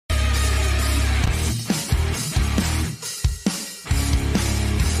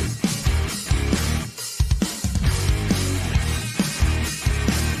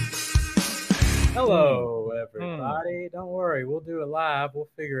Hello, everybody. Don't worry. We'll do it live. We'll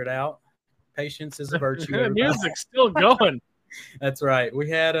figure it out. Patience is a virtue. The music's still going. That's right. We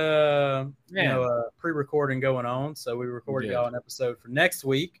had a pre-recording going on, so we recorded y'all an episode for next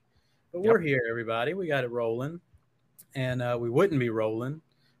week. But we're here, everybody. We got it rolling, and we wouldn't be rolling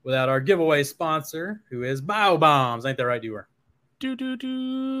without our giveaway sponsor, who is BioBombs. Ain't that right, Dewar? Get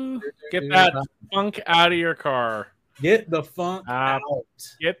that funk out of your car. Get the funk out.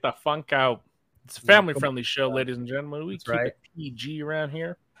 Get the funk out. It's a family-friendly show, ladies and gentlemen. We keep it PG around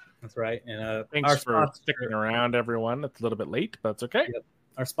here. That's right. And thanks for sticking around, everyone. It's a little bit late, but it's okay. Yep.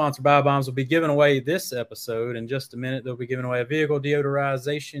 Our sponsor, BioBombs, will be giving away this episode. In just a minute, they'll be giving away a vehicle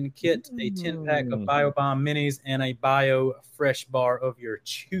deodorization kit, a 10-pack of BioBomb minis, and a Bio Fresh bar of your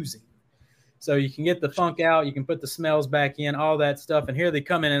choosing. So you can get the funk out, you can put the smells back in, all that stuff. And here they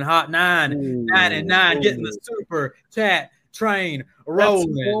come in hot 999, getting the super chat train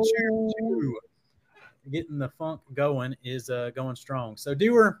rolling. Getting the funk going is going strong. So,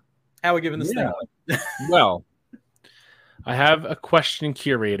 Dewar, how are we giving this thing? Well, I have a question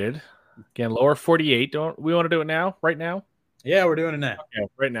curated. Again, lower 48. Don't we want to do it now? Right now? Yeah, we're doing it now.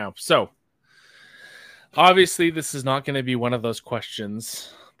 Okay, right now. So, obviously, this is not going to be one of those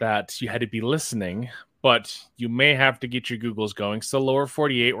questions that you had to be listening, but you may have to get your Googles going. So, lower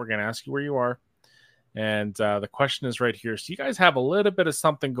 48, we're going to ask you where you are. And the question is right here. So, you guys have a little bit of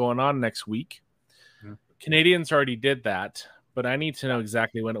something going on next week. Canadians already did that, but I need to know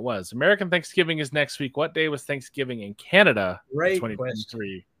exactly when it was. American Thanksgiving is next week. What day was Thanksgiving in Canada? Great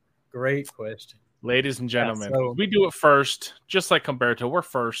question. Great question. Ladies and gentlemen, we do it first, just like Humberto. We're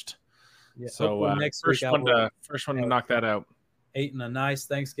first. Yeah, so first one to knock that out. Eating a nice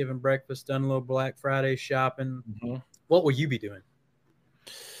Thanksgiving breakfast, done a little Black Friday shopping. Mm-hmm. What will you be doing?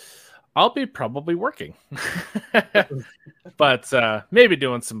 I'll be probably working, but maybe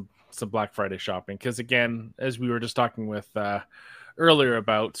doing some Black Friday shopping, because again, as we were just talking with earlier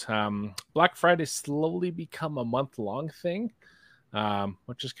about, Black Friday slowly become a month-long thing,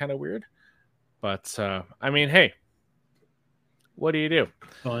 which is kind of weird. But I mean, hey, what do you do?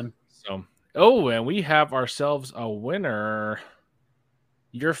 Fun. So, and we have ourselves a winner.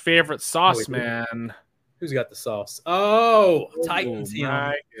 Your favorite sauce, man. Who's got the sauce? Oh, Titan's him.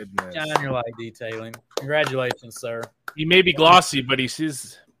 My goodness. Shine your light detailing. Congratulations, sir. He may be glossy, but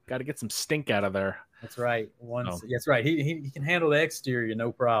he's got to get some stink out of there. That's right. That's right. He can handle the exterior,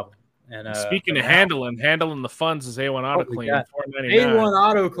 no problem. And speaking of handling the funds is A1 Auto Clean. A1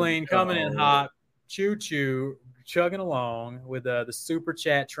 Auto Clean coming in hot, choo-choo, chugging along with the super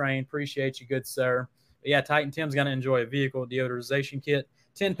chat train. Appreciate you, good sir. But yeah, Titan Tim's going to enjoy a vehicle deodorization kit,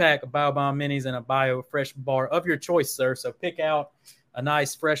 10-pack of BioBomb minis, and a Bio Fresh bar of your choice, sir. So pick out a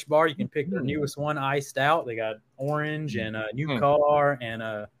nice fresh bar. You can pick their newest one, iced out. They got orange and a new car,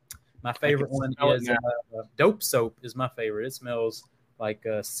 and my favorite one is Dope Soap is my favorite. It smells like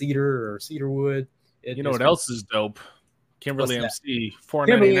cedar or cedar wood. You know what else is dope? Kimberly MC,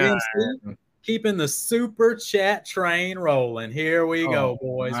 $4.99. Keeping the super chat train rolling. Here we go,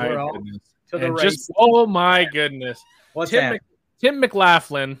 boys. We're all to the race. Oh my goodness! What's that? Tim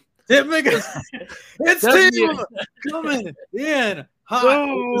McLaughlin. It's Tim coming in hot.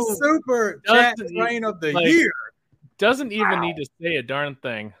 The super chat train of the year. Doesn't even need to say a darn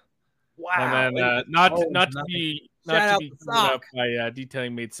thing. Wow. And then not to be up by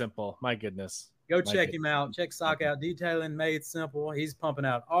Detailing Made Simple. My goodness. Go check him out. Check Sock out. Detailing Made Simple. He's pumping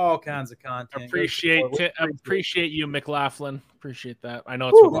out all kinds of content. Appreciate you, McLaughlin. Appreciate that. I know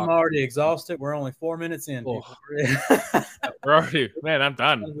it's I'm already exhausted. We're only 4 minutes in. We're already, man, I'm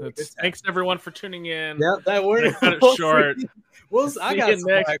done. Thanks everyone for tuning in. Yep, that word. Cut it short. I got some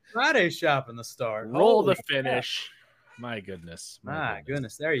Black Friday shopping to start. Roll the finish. My goodness. My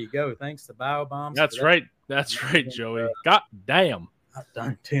goodness. There you go. Thanks to BioBombs. That's right. That's right, Joey. God damn.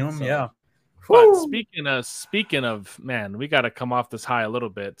 Done, Tim. Yeah. But speaking of, man, we got to come off this high a little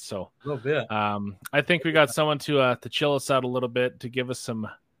bit. So a little bit. I think we got someone to chill us out a little bit, to give us some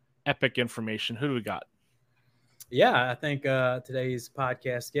epic information. Who do we got? Yeah, I think today's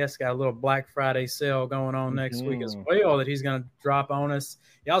podcast guest got a little Black Friday sale going on next week as well that he's going to drop on us.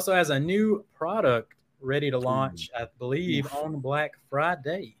 He also has a new product ready to launch, I believe, on Black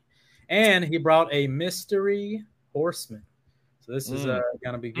Friday. And he brought a mystery horseman. So this is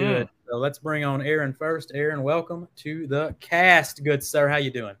going to be good. So let's bring on Aaron first. Aaron, welcome to the cast. Good, sir. How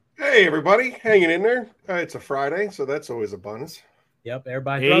you doing? Hey, everybody. Hanging in there. It's a Friday, so that's always a bonus. Yep,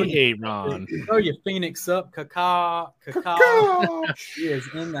 everybody. Ron. Throw your Phoenix up. Kaka. He is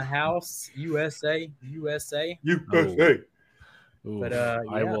in the house. USA. But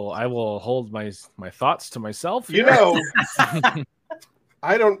I will hold my thoughts to myself. You know,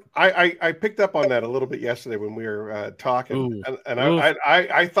 I don't. I picked up on that a little bit yesterday when we were talking, and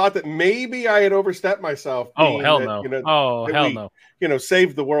I thought that maybe I had overstepped myself. Oh hell that, no! That hell we, no!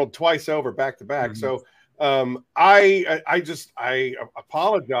 Saved the world twice over, back to back. Mhm. So I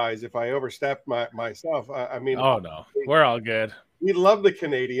apologize if I overstepped myself. I mean, Oh no, we're all good. we love the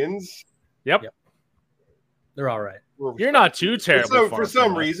Canadians. Yep. They're all right. You're not too terribly for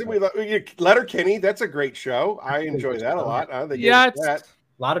some reason. We love Letterkenny. That's a great show. I enjoy that a lot. They gave us that.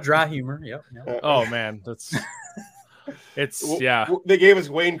 A lot of dry humor. Yep. Oh man, it's yeah. They gave us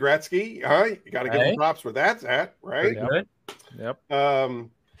Wayne Gretzky. All right, you got to give them props for that, right? Good. Yep.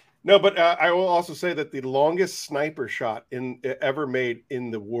 No, but I will also say that the longest sniper shot ever made in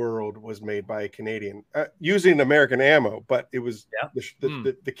the world was made by a Canadian using American ammo, but it was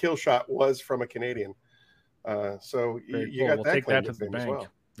the kill shot was from a Canadian. So you got we'll that take claim that to the bank. as well.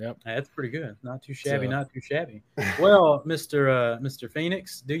 Yep, that's pretty good. Not too shabby. Not too shabby. Well, Mr.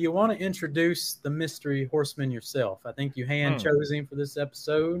 Phoenix, do you want to introduce the mystery horseman yourself? I think you chose him for this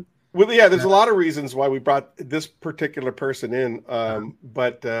episode. Well, yeah, there's a lot of reasons why we brought this particular person in.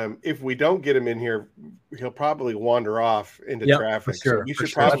 But if we don't get him in here, he'll probably wander off into traffic. Sure, so we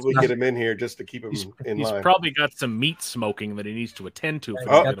should probably get him in here just to keep him in line. He's probably got some meat smoking that he needs to attend to.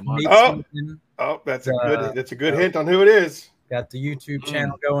 That's a good hint on who it is. Got the YouTube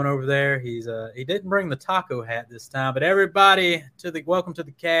channel going over there. He didn't bring the taco hat this time, but everybody welcome to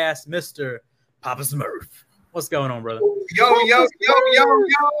the cast, Mr. Papa Smurf. What's going on, brother? Yo!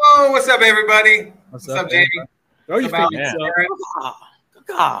 What's up, everybody? What's up, Jamie? Throw your feet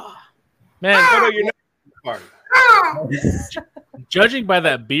Man, judging by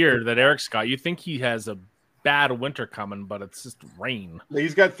that beard that Eric's got, you think he has a bad winter coming, but it's just rain.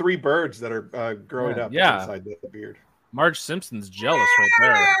 He's got 3 birds that are growing up inside the beard. Marge Simpson's jealous right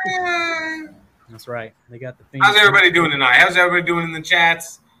there. That's right. They got the thing. How's everybody doing tonight? How's everybody doing in the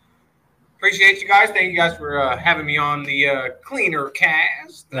chats? Appreciate you guys. Thank you guys for having me on the Cleaner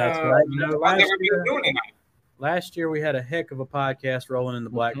Cast. That's right. How's everybody doing tonight? Last year we had a heck of a podcast rolling in the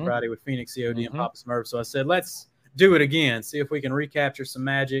Black Friday with Phoenix, E.O.D, and Papa Smurf. So I said, let's do it again. See if we can recapture some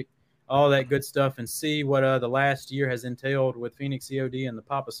magic, all that good stuff, and see what the last year has entailed with Phoenix, E.O.D, and the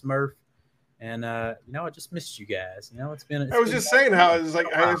Papa Smurf. And I just missed you guys. It's been. I was just saying how it was like.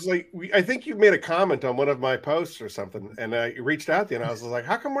 I think you made a comment on one of my posts or something, and I reached out to you, and I was like,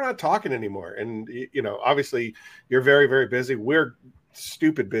 "How come we're not talking anymore?" And obviously, you're very, very busy. We're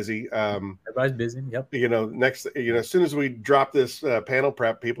stupid busy. Everybody's busy. Yep. Next, as soon as we drop this panel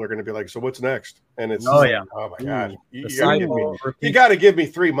prep, people are going to be like, "So what's next?" And it's oh my god, you got to give me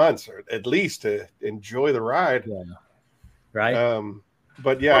 3 months or at least to enjoy the ride. Yeah. Right.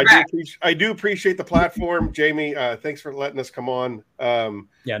 But yeah, I do appreciate the platform, Jamie. Thanks for letting us come on. No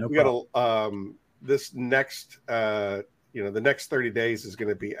problem. Got this next, the next 30 days is going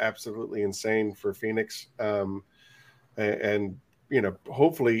to be absolutely insane for Phoenix, and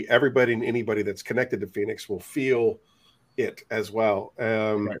hopefully everybody and anybody that's connected to Phoenix will feel it as well.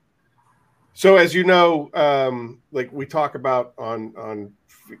 Right. So as you know, like we talk about on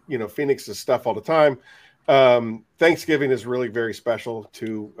Phoenix's stuff all the time. Thanksgiving is really very special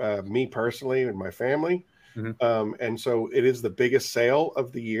to me personally and my family. And so it is the biggest sale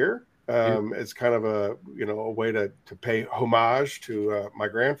of the year. It's kind of a way to pay homage to my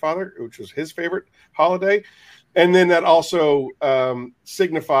grandfather, which was his favorite holiday. And then that also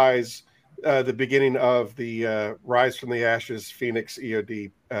signifies the beginning of the Rise from the Ashes Phoenix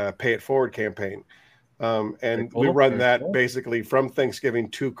E.O.D. Pay It Forward campaign. And we run that basically from Thanksgiving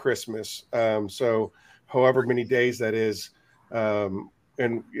to Christmas. So however many days that is, and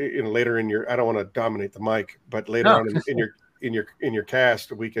later in your, I don't want to dominate the mic, but later on in your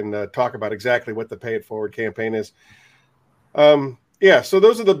cast, we can talk about exactly what the Pay It Forward campaign is. So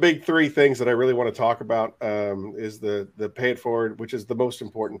those are the big 3 things that I really want to talk about. Is the Pay It Forward, which is the most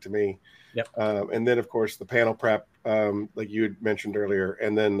important to me. Yep. And then of course the panel prep, like you had mentioned earlier,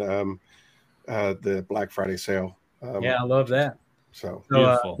 and then the Black Friday sale. I love that. So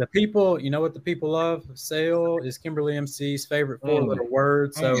the people, what the people love? Sale is Kimberly MC's favorite 4-letter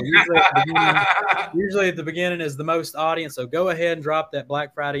word. So usually at the beginning is the most audience. So go ahead and drop that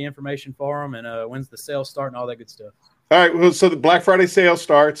Black Friday information for them, and when's the sale start and all that good stuff. All right. Well, so the Black Friday sale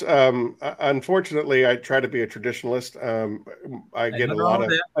starts. Unfortunately, I try to be a traditionalist. I get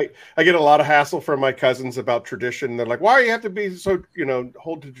a lot of hassle from my cousins about tradition. They're like, "Why do you have to be so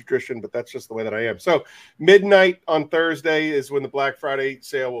hold to tradition?" But that's just the way that I am. So midnight on Thursday is when the Black Friday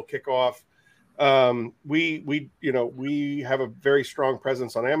sale will kick off. We have a very strong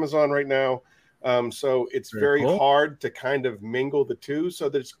presence on Amazon right now. So it's very hard to kind of mingle the two. So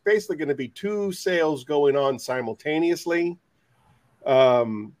there's basically going to be 2 sales going on simultaneously.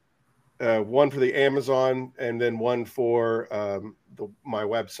 one for the Amazon, and then one for my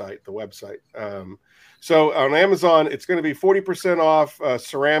website, the website. So on Amazon, it's going to be 40% off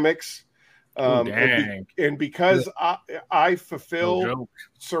ceramics. And because I fulfill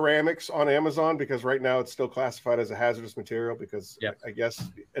ceramics on Amazon, because right now it's still classified as a hazardous material, because I guess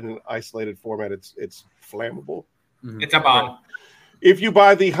in an isolated format, it's flammable. It's a bomb. If you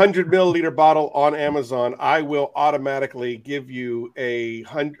buy the 100 milliliter bottle on Amazon, I will automatically give you a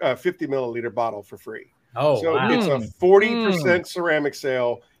 50 milliliter bottle for free. So it's a 40% ceramic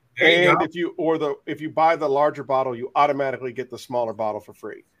sale. And if you buy the larger bottle, you automatically get the smaller bottle for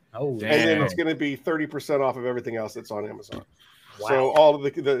free. Oh, and then it's going to be 30% off of everything else that's on Amazon. Wow. So all of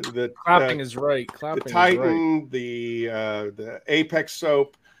the clapping is right. Clapping the Titan, the Apex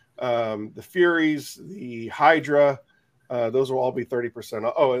soap, the Furies, the Hydra, those will all be 30%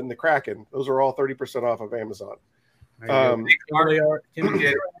 off. Oh, and the Kraken, those are all 30% off of Amazon.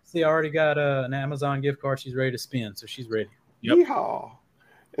 She already got an Amazon gift card. She's ready to spend, so she's ready. Yeehaw.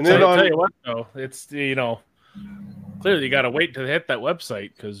 And then I'll tell you what, though, it's clearly you got to wait to hit that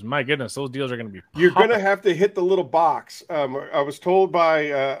website, because my goodness, those deals are going to be. You're going to have to hit the little box. I was told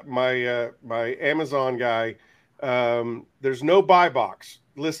by my Amazon guy, there's no buy box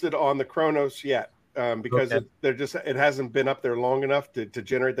listed on the Kronos yet, because it hasn't been up there long enough to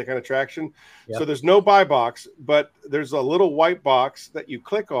generate that kind of traction. Yep. So there's no buy box, but there's a little white box that you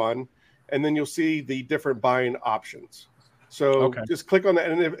click on, and then you'll see the different buying options. So just click on that,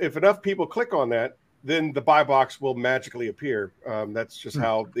 and if enough people click on that, then the buy box will magically appear. That's just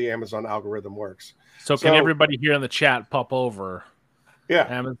how the Amazon algorithm works. So can everybody here in the chat pop over? Yeah,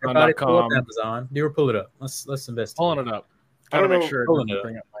 Amazon.com. Amazon. You pull it up. Let's investigate. Pulling it up. I don't know. Sure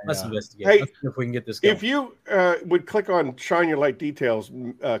let's investigate. Hey, let's see if we can get this going. If you would click on Shine Your Light Details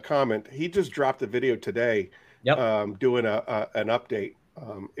comment, he just dropped a video today doing an update.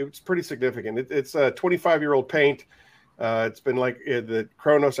 It's pretty significant. It's a 25-year-old paint. It's been like the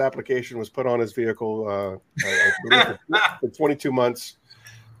Kronos application was put on his vehicle for 22 months,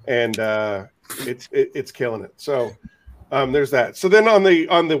 and it's killing it. So there's that. So then on the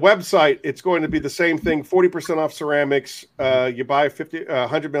website, it's going to be the same thing: 40% off ceramics. You buy a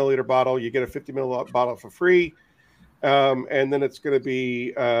 100 milliliter bottle, you get a 50 milliliter bottle for free, and then it's going to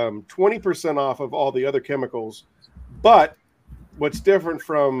be 20% off of all the other chemicals. But what's different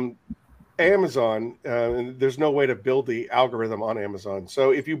from Amazon, there's no way to build the algorithm on Amazon.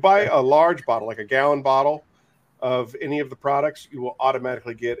 So if you buy a large bottle, like a gallon bottle of any of the products, you will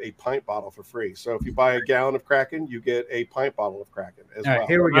automatically get a pint bottle for free. So if you buy a gallon of Kraken, you get a pint bottle of Kraken as well.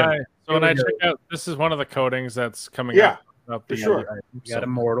 Here we go. So when I check out, this is one of the coatings that's coming up for sure. You got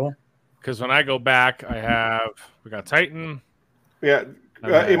Immortal. Because when I go back, we got Titan. Yeah,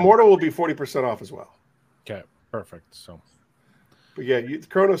 Immortal will be 40% off as well. Okay, perfect. So. But yeah,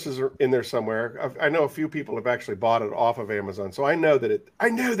 Kronos is in there somewhere. I know a few people have actually bought it off of Amazon, so I know that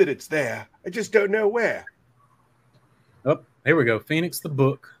it's there. I just don't know where. Oh, here we go. Phoenix the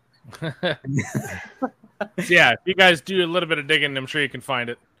book. Yeah, if you guys do a little bit of digging, I'm sure you can find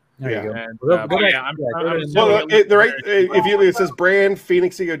it. There you go. And, it says brand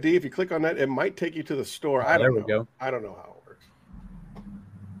Phoenix E.O.D. If you click on that, it might take you to the store. I don't know. We go. I don't know how it works.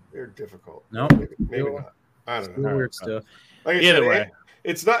 They're difficult. No, maybe not. I don't know. Weird stuff. Like either way,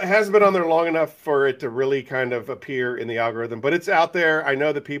 it hasn't been on there long enough for it to really kind of appear in the algorithm, but it's out there. I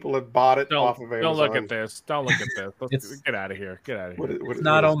know that people have bought it off of Amazon. Don't look at this. Let's get out of here. It's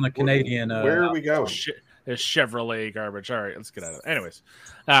not on the Canadian. Where are we going? It's Chevrolet garbage. All right, let's get out of it. Anyways,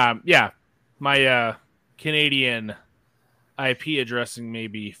 my Canadian IP addressing may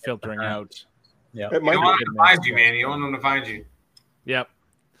be filtering out. Yeah, you don't want them to find you, man. You don't want them to find you. Yep.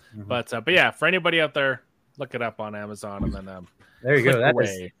 Mm-hmm. But yeah, for anybody out there, look it up on Amazon, and then there you go. That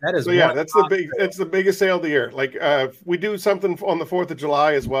is so that's the biggest sale of the year. Like we do something on the 4th of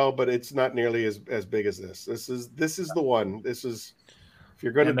July as well, but it's not nearly as big as this. This is the one. This is if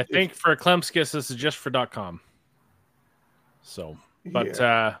you're going to. I think for Klemskis, this is just for .com. So, but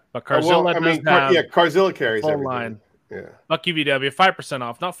Carzilla Carzilla carries full everything. Line. Yeah, Buck UVW 5%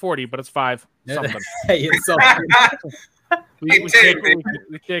 off, not 40, but it's 5 something. Hey, it's something. We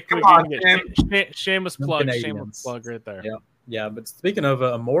take shameless plug right there. Yeah. But speaking of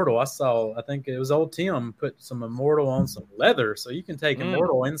Immortal, I think it was old Tim put some Immortal on some leather, so you can take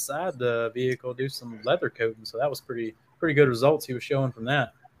Immortal inside the vehicle, do some leather coating. So that was pretty good results he was showing from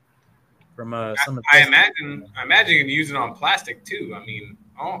that. From some of I imagine you can use it on plastic too. I mean,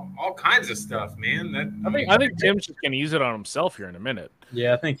 all kinds of stuff, man. I think Tim's just gonna use it on himself here in a minute.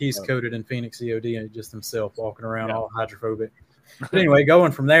 Yeah, I think he's coated in Phoenix E.O.D. and just himself walking around all hydrophobic. But anyway,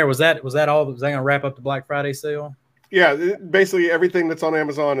 going from there, was that all? Was that gonna wrap up the Black Friday sale? Yeah, basically everything that's on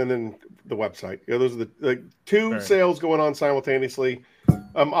Amazon and then the website. Those are the two sales going on simultaneously.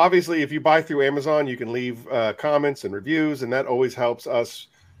 Obviously, if you buy through Amazon, you can leave comments and reviews, and that always helps us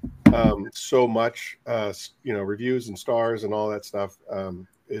so much. Reviews and stars and all that stuff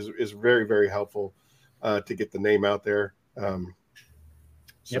is very, very helpful to get the name out there.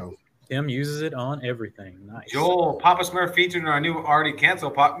 So. Tim uses it on everything. Nice. Joel, Papa Smurf featured in our new already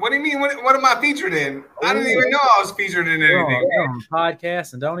canceled pod. What do you mean? What am I featured in? I didn't even know I was featured in anything. We're on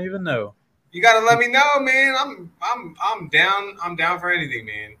podcast and don't even know. You gotta let me know, man. I'm down. I'm down for anything,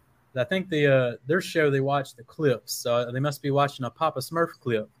 man. I think their show they watch the clips, so they must be watching a Papa Smurf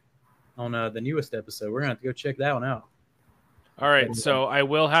clip on the newest episode. We're gonna have to go check that one out. All right, so I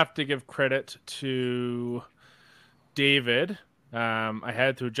will have to give credit to David. I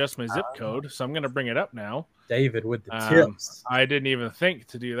had to adjust my zip code, so I'm going to bring it up now. David with the tips. I didn't even think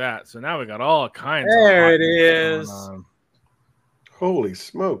to do that, so now we got all kinds. There it is. Holy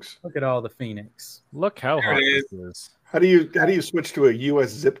smokes! Look at all the Phoenix. Look how hot this is. How do you switch to a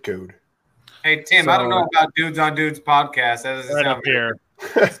U.S. zip code? Hey Tim, I don't know about Dudes on Dudes podcast. That right up here.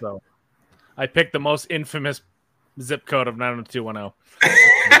 So I picked the most infamous zip code of 90210.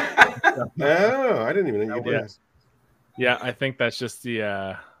 Oh, I didn't even know you did. Yeah, I think that's just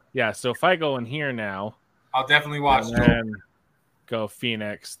the so if I go in here now, I'll definitely watch it. And go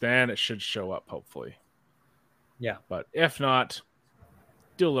Phoenix, then it should show up hopefully. Yeah. But if not,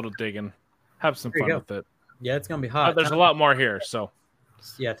 do a little digging. Have some fun with it. Yeah, it's gonna be hot. There's a lot more here, so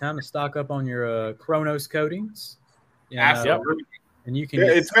yeah, time to stock up on your Chronos coatings. Absolutely. And you can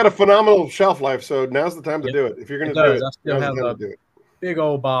it's got a phenomenal shelf life, so now's the time to do it. If you're gonna do it, I still have a big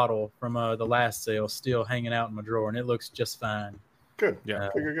old bottle from the last sale still hanging out in my drawer, and it looks just fine. Good. Yeah,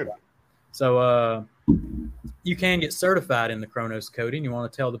 good. So you can get certified in the Chronos coating. You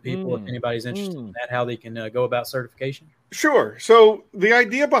want to tell the people if anybody's interested in that, how they can go about certification? Sure. So the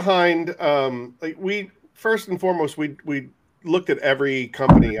idea behind we first and foremost we looked at every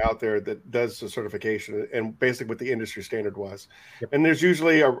company out there that does the certification and basically what the industry standard was. Yep. And there's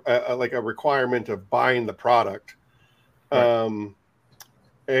usually a requirement of buying the product. Right.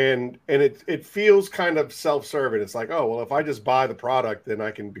 And it feels kind of self-serving. It's like, oh, well, if I just buy the product, then I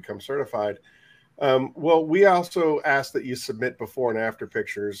can become certified. Well, we also ask that you submit before and after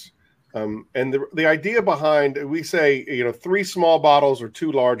pictures. And the idea behind, we say, 3 small bottles or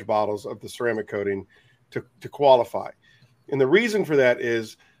 2 large bottles of the ceramic coating to qualify. And the reason for that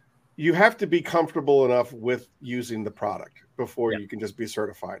is you have to be comfortable enough with using the product before you can just be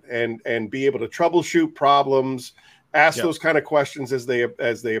certified and be able to troubleshoot problems, ask those kind of questions as they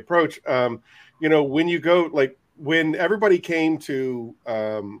approach. When you go, like when everybody came to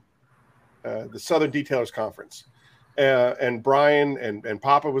the Southern Detailers Conference, and Brian and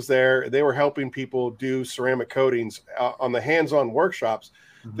Papa was there, they were helping people do ceramic coatings on the hands-on workshops.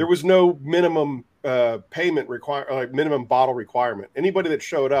 Mm-hmm. There was no minimum payment minimum bottle requirement. Anybody that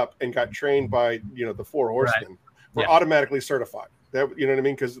showed up and got trained by the 4 horsemen were automatically certified. That what I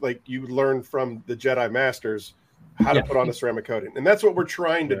mean? Because you learn from the Jedi Masters how to put on a ceramic coating, and that's what we're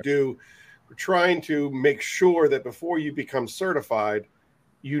trying to do. We're trying to make sure that before you become certified,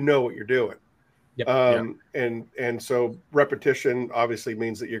 you know what you're doing. And so repetition obviously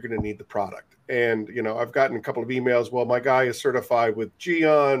means that you're going to need the product. And, I've gotten a couple of emails. Well, my guy is certified with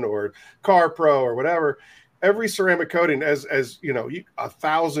Geon or CarPro or whatever. Every ceramic coating, as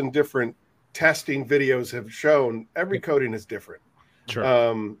 1,000 different testing videos have shown, every coating is different. Sure.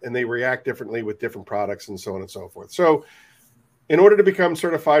 And they react differently with different products and so on and so forth. So in order to become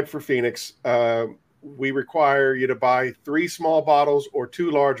certified for Phoenix, we require you to buy 3 small bottles or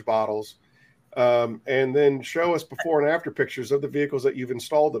 2 large bottles. And then show us before and after pictures of the vehicles that you've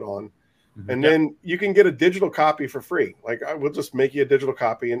installed it on. Mm-hmm. And then you can get a digital copy for free. Like we'll just make you a digital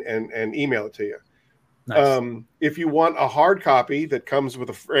copy and email it to you. Nice. If you want a hard copy that comes with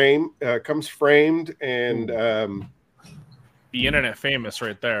a frame, comes framed and the internet famous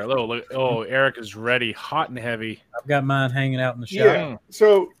right there. Oh, Eric is ready, hot and heavy. I've got mine hanging out in the shop. Yeah.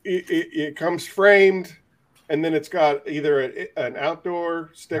 So it comes framed. And then it's got either an outdoor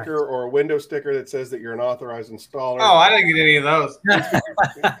sticker or a window sticker that says that you're an authorized installer. Oh, I didn't get any of those. That's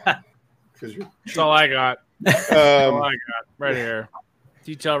all I got. That's all I got right here.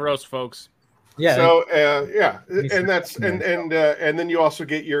 Detail roast, folks. Yeah. So and that's and then you also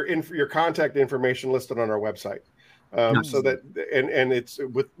get your contact information listed on our website, so that and it's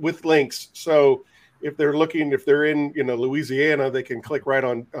with links. So if they're in Louisiana, they can click right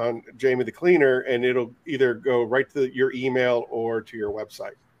on Jamie the Cleaner, and it'll either go right to your email or to your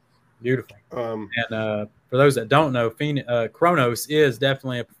website. Beautiful. And for those that don't know, Chronos is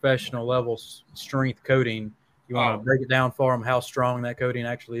definitely a professional level strength coating. You want to break it down for them how strong that coating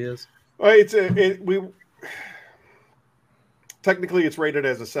actually is? Technically it's rated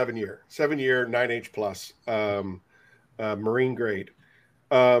as a 7-year 9H plus marine grade.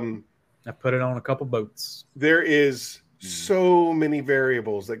 I put it on a couple boats. There is so many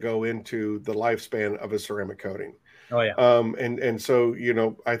variables that go into the lifespan of a ceramic coating. Oh yeah. And so,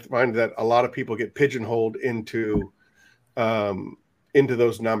 I find that a lot of people get pigeonholed into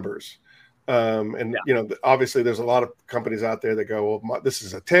those numbers. Obviously there's a lot of companies out there that go, well, this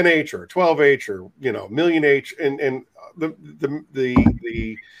is a 10H or a 12H or, million H. And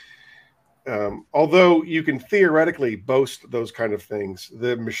although you can theoretically boast those kind of things,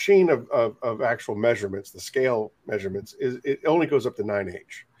 the machine of actual measurements, the scale measurements, it only goes up to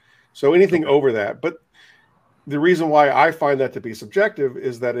 9H. So anything over that. But the reason why I find that to be subjective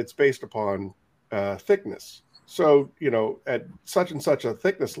is that it's based upon thickness. So, at such and such a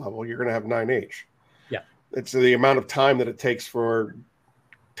thickness level, you're going to have 9H. Yeah. It's the amount of time that it takes for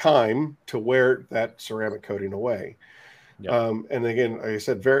time to wear that ceramic coating away. Yeah. And again, like I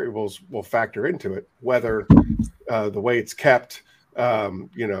said, variables will factor into it, whether the way it's kept,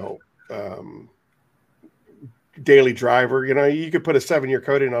 daily driver. You could put a 7-year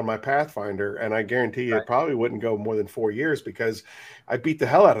coating on my Pathfinder, and I guarantee you it probably wouldn't go more than 4 years because I beat the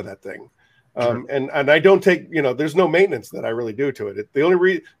hell out of that thing. And I don't take, there's no maintenance that I really do to it. The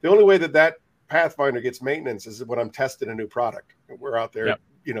only way that Pathfinder gets maintenance is when I'm testing a new product. We're out there,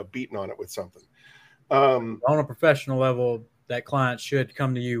 beating on it with something. On a professional level, that client should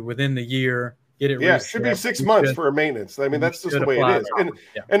come to you within the year. Get it. Yeah, it should be 6 months for a maintenance. I mean, that's just the way it is.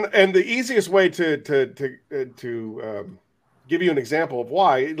 And the easiest way to give you an example of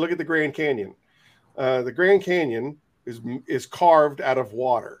why, look at the Grand Canyon. The Grand Canyon is carved out of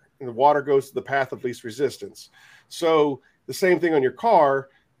water, and the water goes to the path of least resistance. So the same thing on your car.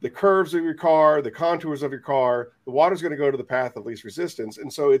 The curves of your car, the contours of your car, the water is going to go to the path of least resistance,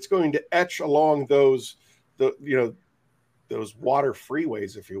 and so it's going to etch along those water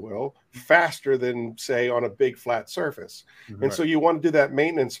freeways, if you will, faster than, say, on a big flat surface. Mm-hmm. And so you want to do that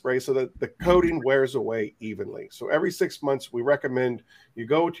maintenance spray so that the coating wears away evenly. So every 6 months, we recommend you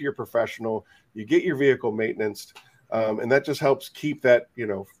go to your professional, you get your vehicle maintenance, and that just helps keep that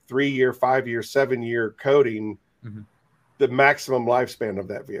 3-year, 5-year, 7-year coating. Mm-hmm. The maximum lifespan of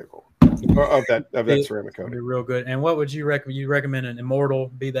that vehicle, or of that ceramic coating. Be real good. And what would you recommend? You recommend an Immortal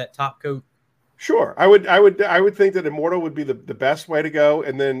be that top coat? Sure, I would think that Immortal would be the best way to go,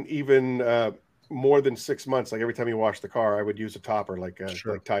 and then even more than 6 months, like every time you wash the car, I would use a topper like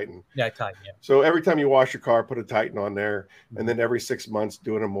Titan. Yeah, Titan. Yeah. So every time you wash your car, put a Titan on there, and then every 6 months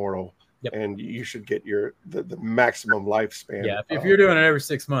do an Immortal. Yep. And you should get the maximum lifespan. Yeah, if you're doing it every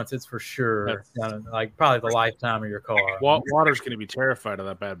 6 months, it's for sure like probably the lifetime of your car. Water's going to be terrified of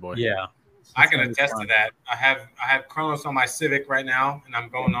that bad boy. Yeah, I can attest to that. I have Kronos on my Civic right now, and I'm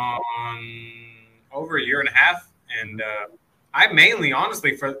going on over a year and a half. And I mainly,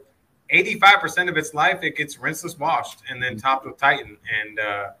 honestly, for 85% of its life, it gets rinseless washed and then topped with Titan. And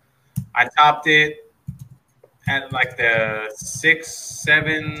I topped it at like the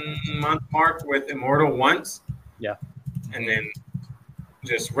 6-7 month mark with Immortal once. Yeah. And then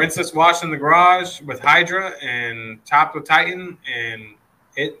just rinseless wash in the garage with Hydra and topped with Titan, and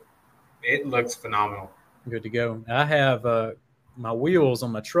it looks phenomenal. Good to go. I have my wheels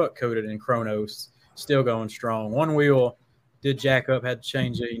on my truck coated in Kronos, still going strong. One wheel did jack up, had to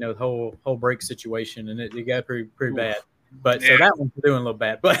change it, the whole brake situation, and it got pretty bad. But so that one's doing a little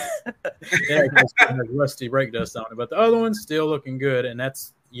bad, but it has rusty brake dust on it. But the other one's still looking good, and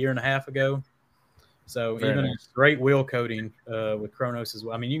that's a year and a half ago. So even a great wheel coating with Kronos as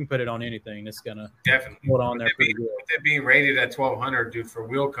well. I mean, you can put it on anything. It's gonna definitely hold on there pretty good. With it being rated at 1200, dude, for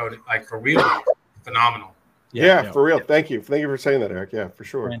wheel coating, like for wheel, phenomenal. Yeah, for real. Thank you for saying that, Eric. Yeah, for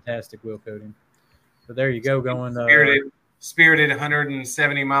sure. Fantastic wheel coating. So there you go, going spirited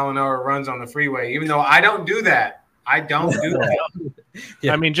 170 mile an hour runs on the freeway. Even though I don't do that. I don't do that.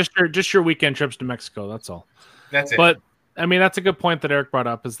 Yeah. I mean, just your weekend trips to Mexico. That's all. That's it. But I mean, that's a good point that Eric brought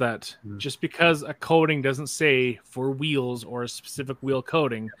up, is that just because a coating doesn't say for wheels or a specific wheel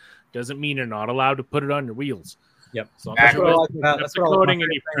coating doesn't mean you're not allowed to put it on your wheels. Yep. So that's what I like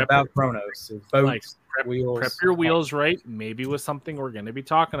about Kronos. Boats, wheels. Prep your wheels right, maybe with something we're going to be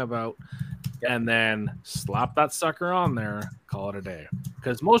talking about, and then slap that sucker on there, call it a day.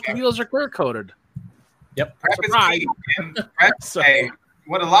 Because most wheels are clear coated. Yep. Prep is key. Prep, hey,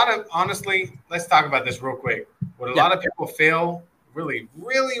 what a lot of, honestly, let's talk about this real quick. What a lot of people really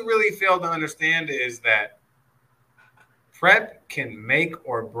fail to understand is that prep can make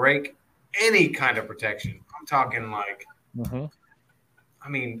or break any kind of protection. I'm talking like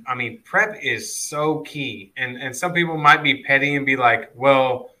prep is so key. And some people might be petty and be like,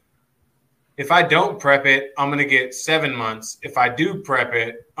 well, if I don't prep it, I'm going to get 7 months. If I do prep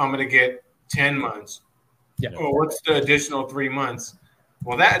it, I'm going to get 10 months. Yeah. Or what's the additional 3 months?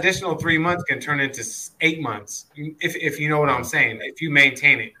 Well, that additional 3 months can turn into 8 months, if you know what I'm saying, if you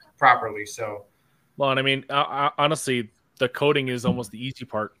maintain it properly. So, well, and I mean, honestly, the coating is almost the easy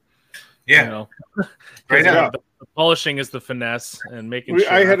part. Yeah. You know? Right now. The polishing is the finesse and making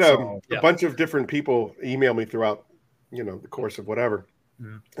sure. I had a bunch of different people email me throughout, the course of whatever.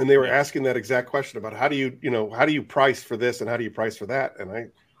 Mm-hmm. And they were asking that exact question about how do you price for this and how do you price for that? And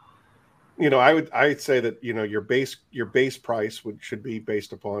I'd say that, your base price should be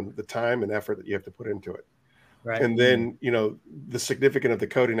based upon the time and effort that you have to put into it. Right. And then, the significance of the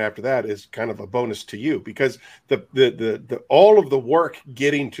coating after that is kind of a bonus to you, because the all of the work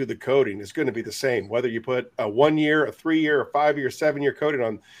getting to the coating is going to be the same, whether you put a 1 year, a 3 year, a 5 year, 7 year coating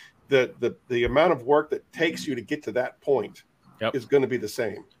on. The amount of work that takes you to get to that point is going to be the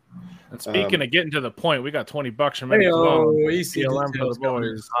same. And speaking of getting to the point, we got $20 from Eddie as well. Easy for the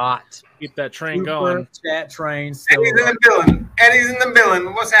boys. Hot. Keep that train Super going. Chat train. Eddie's in the building. Eddie's in the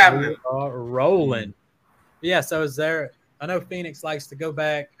building. What's happening? Rolling. Yeah, so is there – I know Phoenix likes to go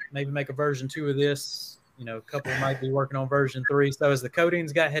back, maybe make a version 2 of this. A couple might be working on version 3. So has the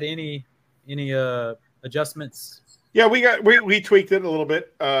coatings had any adjustments? Yeah, we tweaked it a little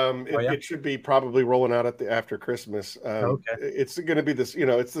bit. It should be probably rolling out after Christmas. Okay. It's going to be this,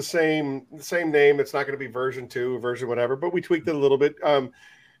 it's the same name. It's not going to be version 2 or version whatever, but we tweaked it a little bit. I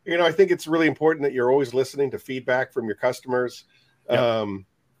think it's really important that you're always listening to feedback from your customers. Yep.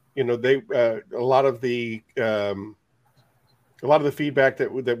 A lot of the feedback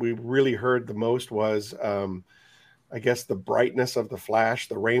that we really heard the most was, I guess, the brightness of the flash,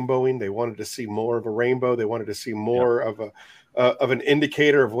 the rainbowing. They wanted to see more of a rainbow. They wanted to see more of an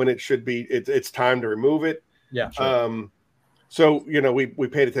indicator of when it should be. It's time to remove it. Yeah. Sure. So we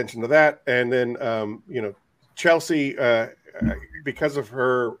paid attention to that, and then Chelsea, because of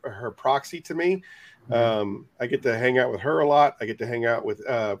her proxy to me. I get to hang out with her a lot. I get to hang out with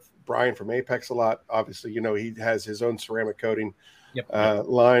Brian from Apex a lot. Obviously, he has his own ceramic coating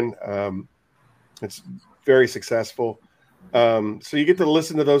line. It's very successful. So you get to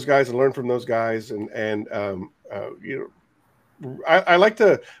listen to those guys and learn from those guys. I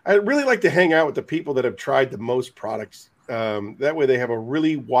really like to hang out with the people that have tried the most products. That way they have a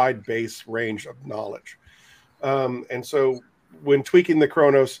really wide base range of knowledge. And so when tweaking the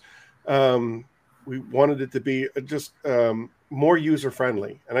Chronos, we wanted it to be just more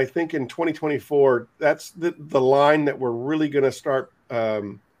user-friendly. And I think in 2024, that's the line that we're really going to start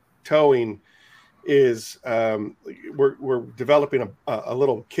towing is we're developing a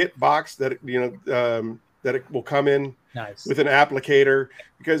little kit box that, that it will come in with an applicator,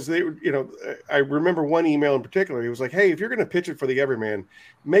 because I remember one email in particular. He was like, hey, if you're going to pitch it for the everyman,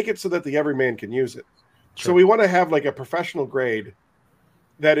 make it so that the everyman can use it. Sure. So we want to have like a professional grade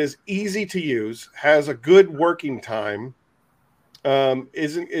that is easy to use, has a good working time,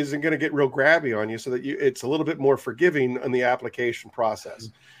 isn't going to get real grabby on you, so that it's a little bit more forgiving in the application process.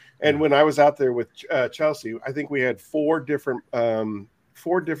 And when I was out there with Chelsea, I think we had four different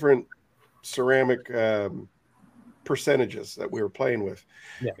ceramic percentages that we were playing with.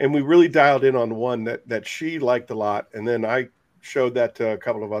 Yeah. And we really dialed in on one that she liked a lot. And then I showed that to a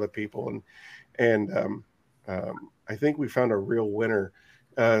couple of other people, and I think we found a real winner.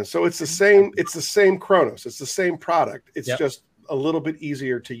 So it's the same Chronos. It's the same product. It's just a little bit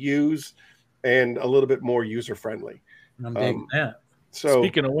easier to use and a little bit more user friendly. I'm digging that. So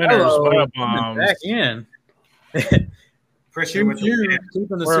speaking of winners, back in.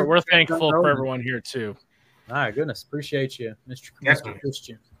 We're thankful for everyone here too. My goodness, appreciate you, Mr.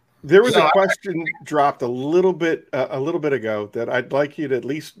 Christian. There was a question dropped a little bit ago that I'd like you to at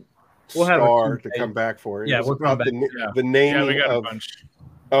least to come back for. Yeah, we'll come back. The naming we got of. A bunch.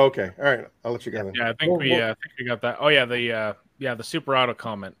 Oh, okay, all right. I'll let you go. Yeah, I think we got that. Oh yeah, the Super Auto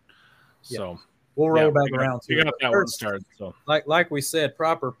comment. So we'll roll back around. We got that one started. So like we said,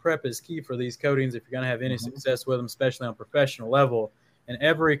 proper prep is key for these coatings if you're going to have any success with them, especially on a professional level. And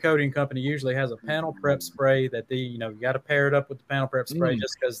every coating company usually has a panel prep spray that you got to pair it up with the panel prep spray,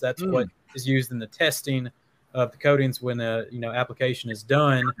 just because that's what is used in the testing of the coatings when the application is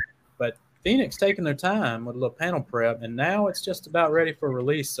done. But Phoenix taking their time with a little panel prep, and now it's just about ready for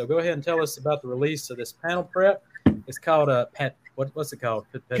release. So go ahead and tell us about the release of this panel prep. It's called what's it called?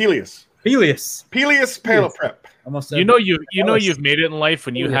 Peleus panel prep. Almost you've made it in life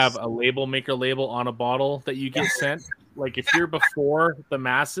when you have a maker label on a bottle that you get sent. Like if you're before the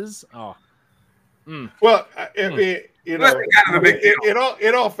masses, Well, you know, kind of a big deal.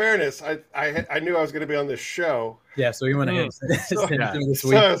 in all fairness, I knew I was going to be on this show. Yeah, so we went ahead and So, sent it to me this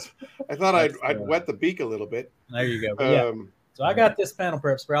week. I thought I'd wet the beak a little bit. There you go. But yeah. So I got this panel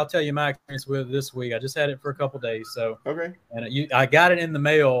prep spray. I'll tell you my experience with it this week. I just had it for a couple days. So okay, and I got it in the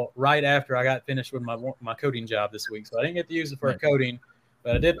mail right after I got finished with my coating job this week. So I didn't get to use it for a coating,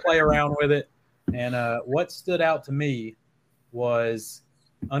 but I did play around with it. And what stood out to me was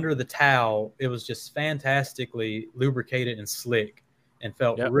under the towel, it was just fantastically lubricated and slick, and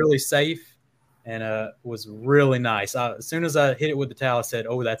felt really safe, and was really nice. As soon as I hit it with the towel, I said,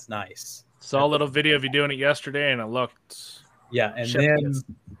 "Oh, that's nice." Saw a little video of you doing it yesterday, and it looked. Yeah, and then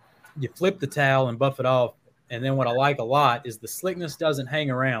you flip the towel and buff it off. And then what I like a lot is the slickness doesn't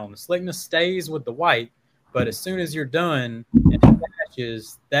hang around. The slickness stays with the white, but as soon as you're done and it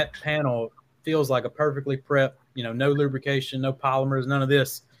matches, that panel feels like a perfectly prepped, no lubrication, no polymers, none of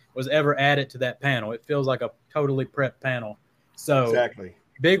this was ever added to that panel. It feels like a totally prepped panel. So exactly.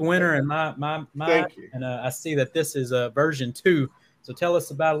 Big winner in my Thank you. And I see that this is version 2. So tell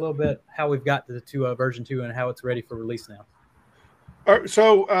us about a little bit how we've got to version 2 and how it's ready for release now. All right,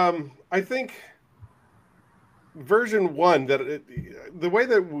 so I think version 1, the way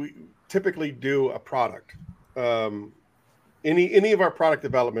that we typically do a product, any of our product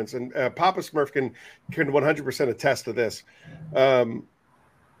developments, and Papa Smurf can 100% attest to this.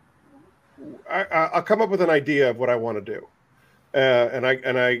 I'll come up with an idea of what I want to do, and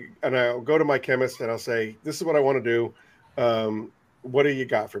I'll go to my chemist and I'll say, "This is what I want to do. What do you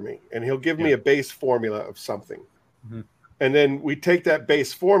got for me?" And he'll give me a base formula of something. Mm-hmm. And then we take that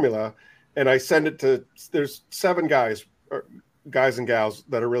base formula and I send it to, there's 7 guys and gals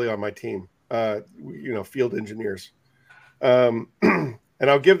that are really on my team, field engineers. And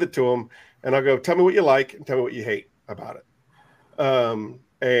I'll give it to them and I'll go, tell me what you like and tell me what you hate about it.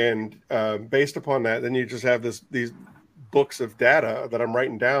 And based upon that, then you just have these books of data that I'm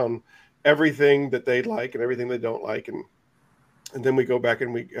writing down, everything that they like and everything they don't like. And then we go back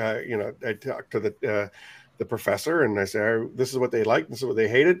and I talk to the professor and I say, this is what they liked, this is what they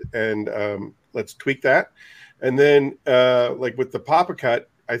hated, and let's tweak that. And then like with the Papa Cut,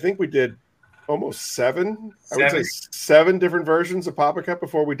 I think we did almost 7 different versions of Papa Cut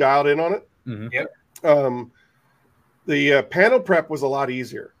before we dialed in on it. Mm-hmm. Yep. The panel prep was a lot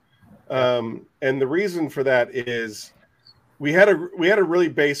easier. And the reason for that is we had a really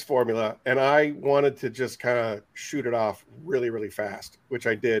base formula, and I wanted to just kind of shoot it off really, really fast, which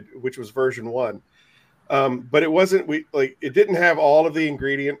I did, which was version 1. But it wasn't, it didn't have all of the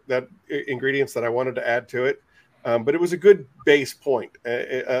ingredients that I wanted to add to it. But it was a good base point.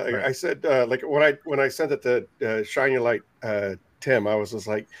 Right. I said, when I sent it to Shine Your Light, Tim, I was just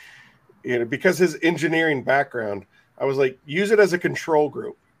like, because his engineering background, I was like, use it as a control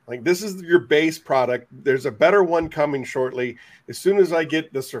group. Like, this is your base product. There's a better one coming shortly. As soon as I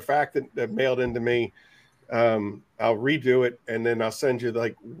get the surfactant mailed into me, I'll redo it. And then I'll send you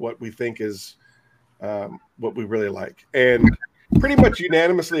like what we think is, what we really like. And pretty much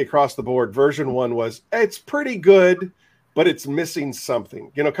unanimously across the board, version 1 was, it's pretty good, but it's missing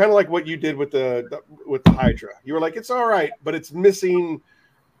something. Kind of like what you did with the Hydra. You were like, it's all right, but it's missing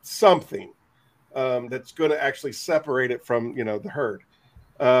something that's going to actually separate it from the herd.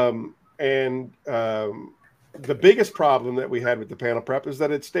 And the biggest problem that we had with the panel prep is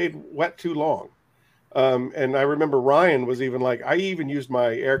that it stayed wet too long. And I remember Ryan was even like, I even used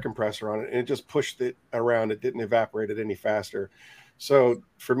my air compressor on it and it just pushed it around. It didn't evaporate it any faster. So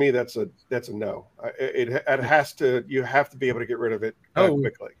for me, that's a no. It has to, you have to be able to get rid of it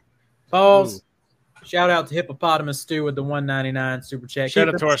quickly. Pause. Shout out to Hippopotamus Stew with the $1.99 super chat. Shout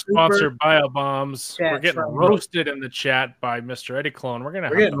out to our sponsor, BioBombs. We're getting roasted in the chat by Mr. Eddie Clone. We're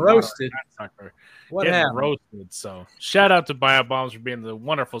getting roasted. What happened? Roasted. So shout out to BioBombs for being the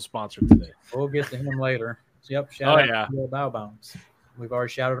wonderful sponsor today. We'll get to him later. Yep. Shout out to BioBombs. We've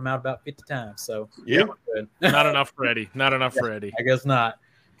already shouted him out about 50 times. So yeah, not enough for Eddie. Not enough for Eddie. I guess not.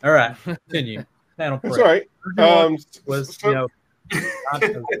 All right, continue. Panel prep. That's all right.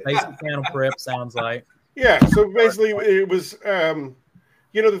 Basic panel prep sounds like. Yeah. So basically, it was.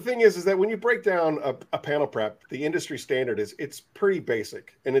 The thing is that when you break down a panel prep, the industry standard is it's pretty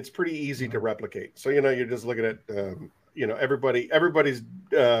basic and it's pretty easy to replicate. So you're just looking at everybody's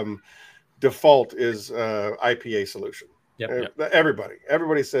default is IPA solution. Yep.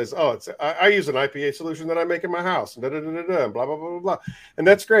 Everybody says, oh, I use an IPA solution that I make in my house, and blah, blah, blah, blah, blah. And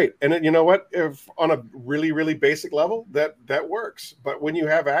that's great. And then, you know what? If on a really, really basic level, that works. But when you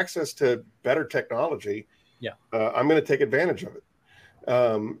have access to better technology, I'm going to take advantage of it.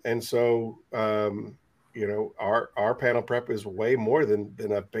 And so our panel prep is way more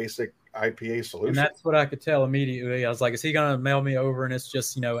than a basic IPA solution. And that's what I could tell immediately. I was like, is he going to mail me over and it's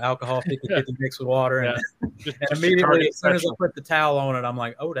just, alcohol 50-50 mixed with water? And, just immediately, as soon as I put the towel on it, I'm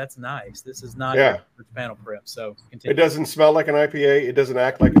like, oh, that's nice. This is not panel prep. So continue. It doesn't smell like an IPA. It doesn't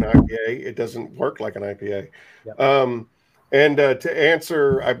act like an IPA. It doesn't work like an IPA. Yep. And to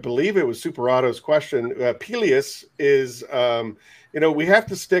answer, I believe it was Superado's question, Peleus is, we have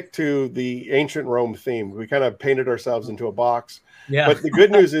to stick to the ancient Rome theme. We kind of painted ourselves into a box. Yeah. But the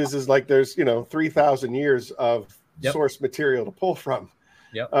good news is like there's 3,000 years of source material to pull from.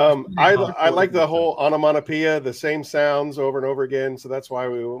 Yep. I like the whole onomatopoeia, the same sounds over and over again. So that's why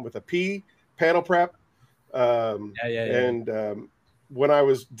we went with a P panel prep. And when I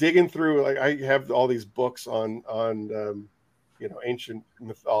was digging through, like I have all these books on ancient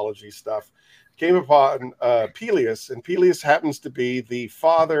mythology stuff, came upon Peleus, and Peleus happens to be the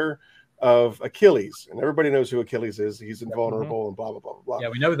father of Achilles, and everybody knows who Achilles is. He's invulnerable and blah blah blah blah. Yeah,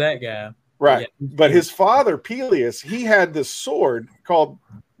 we know that guy, right? Yeah. But his father Peleus, he had this sword called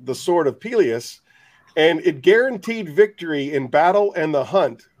the Sword of Peleus, and it guaranteed victory in battle and the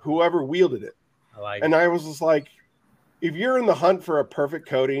hunt. Whoever wielded it, I was just like, if you're in the hunt for a perfect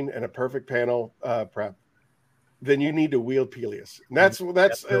coating and a perfect panel prep, then you need to wield Peleus. And that's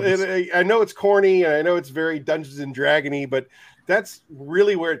I know it's corny and I know it's very Dungeons and Dragony, but that's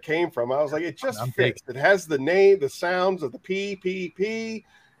really where it came from. I was like, it just fits. It has the name, the sounds of the P.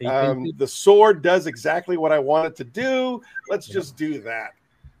 The sword does exactly what I want it to do. Let's just do that.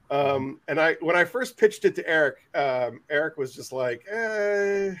 And when I first pitched it to Eric, Eric was just like,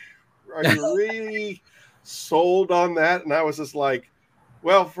 are you really sold on that? And I was just like,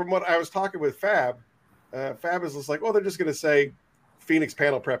 well, from what I was talking with Fab is just like, well, they're just going to say Phoenix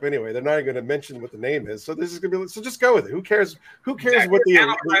panel prep anyway. They're not even going to mention what the name is. So this is going to be, so just go with it. Who cares what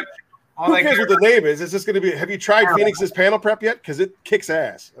the name is? It's just going to be, have you tried Phoenix's panel prep yet? Because it kicks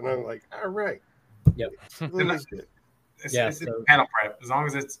ass. And I'm like, all right. Yep. It's panel prep. As long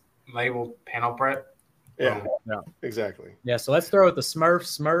as it's labeled panel prep. Yeah, exactly. Yeah, so let's throw it the Smurf.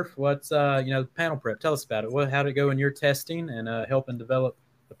 Smurf, what's panel prep? Tell us about it. How did it go in your testing and helping develop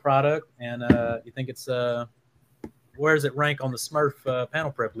the product? And you think it's where does it rank on the Smurf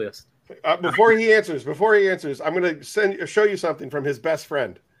panel prep list? Before he answers, I'm going to show you something from his best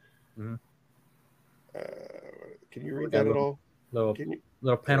friend. Mm-hmm. Can you read that at all? Little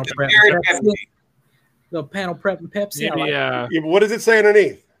panel prep. Little panel prep and Pepsi. Maybe, yeah, but what does it say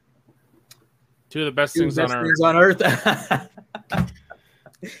underneath? Two of the best things on Earth.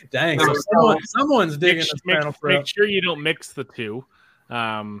 Dang, so someone's digging this panel prep. Make sure you don't mix the two. You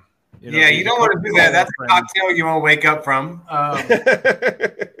don't want to do that. That's a cocktail you won't wake up from.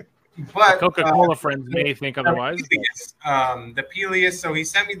 But Coca-Cola friends may think otherwise. The Peleus. So he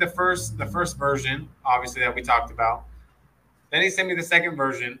sent me the first version, obviously, that we talked about. Then he sent me the second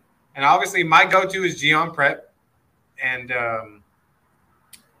version, and obviously my go-to is Gion Prep, and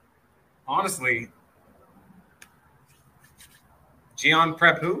honestly, Gion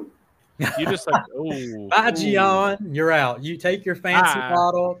Prep who? You just like, oh. Bye, Gion. You're out. You take your fancy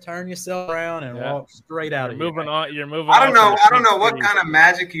bottle, turn yourself around, and walk straight out of here. You're moving I don't know what kind of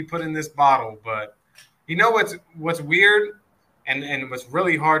magic you put in this bottle, but you know what's weird and what's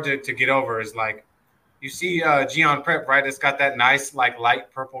really hard to get over is like you see Gion Prep, right? It's got that nice like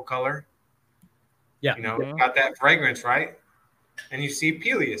light purple color. Yeah. It's got that fragrance, right? And you see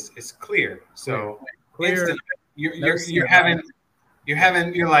Peleus, it's clear. So clear. You're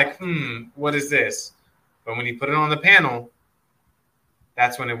like, what is this? But when you put it on the panel,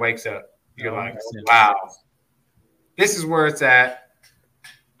 that's when it wakes up. You're like, wow, this is where it's at.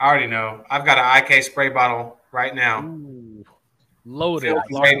 I already know. I've got an IK spray bottle right now. Ooh, loaded.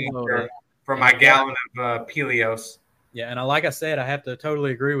 For my gallon of Peleus. Yeah, and like I said, I have to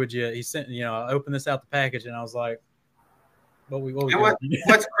totally agree with you. He sent, I opened this out the package, and I was like,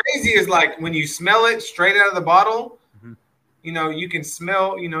 what's crazy is like when you smell it straight out of the bottle, you can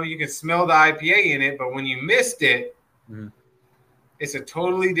smell the IPA in it, but when you missed it, it's a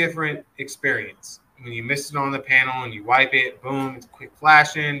totally different experience. When you mist it on the panel and you wipe it, boom, it's quick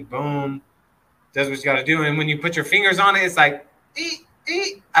flashing, boom, does what you got to do. And when you put your fingers on it, it's like,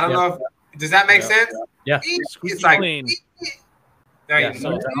 I don't know does that make sense? Yeah. It's like, clean.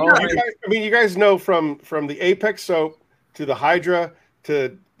 You guys know from the Apex soap to the Hydra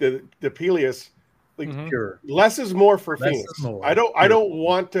to the Peleus, less is more for Phoenix. I don't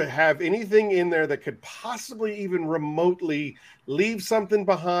want to have anything in there that could possibly even remotely leave something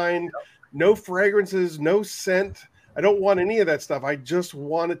behind. No fragrances, no scent. I don't want any of that stuff. I just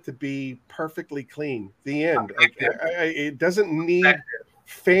want it to be perfectly clean. The end. It doesn't need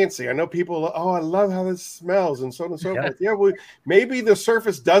fancy. I know people, oh, I love how this smells and so on and so forth. Yeah, well, maybe the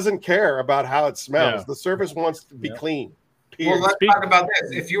surface doesn't care about how it smells. The surface wants to be clean. Well, let's talk about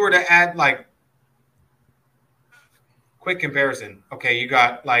this. If you were to add like quick comparison, okay, you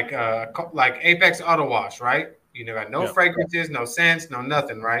got like Apex Auto Wash, right? You got no fragrances, no scents, no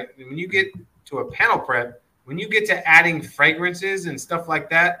nothing, right? And when you get to a panel prep, when you get to adding fragrances and stuff like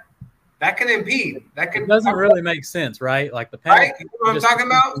that, that can impede. It doesn't really make sense, right? Like the panel. Right? You know what I'm talking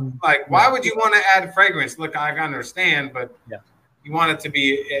about? Like, why would you want to add fragrance? Look, I understand, but you want it to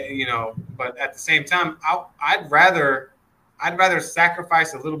be, but at the same time, I'd rather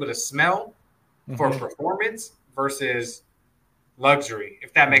sacrifice a little bit of smell for performance versus luxury,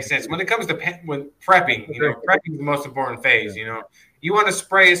 if that makes sense. When it comes to prepping, prepping is the most important phase. You want to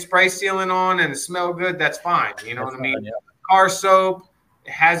spray a spray sealant on and it smell good, that's fine. You know what I mean? Car soap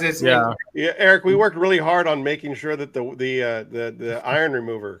has its Eric, we worked really hard on making sure that the iron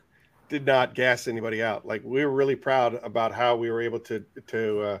remover did not gas anybody out. Like, we were really proud about how we were able to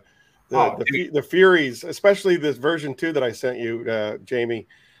the Furies, especially this version 2 that I sent you, Jamie.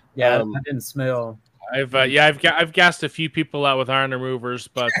 I didn't smell. I've gassed a few people out with iron removers,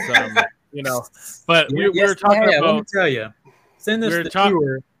 but we were talking about. Let me tell you, send this to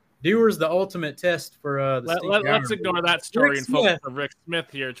Dewar. Dewar's the ultimate test for the. Let's ignore that story and focus on Rick Smith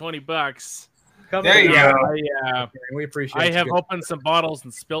here. $20. There you go. We appreciate. I have opened some bottles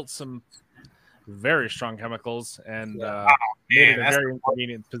and spilt some very strong chemicals, and in a very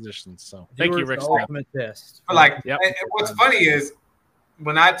inconvenient position. So thank you, Rick Smith. Ultimate test. But what's funny is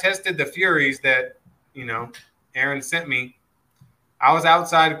when I tested the Furies that Aaron sent me, I was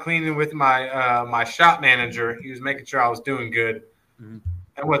outside cleaning with my shop manager. He was making sure I was doing good. Mm-hmm.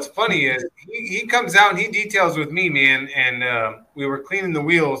 And what's funny is he comes out and he details with me, man, and we were cleaning the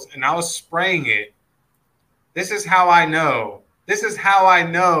wheels and I was spraying it. This is how I know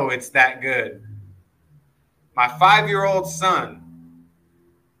it's that good. My 5-year-old son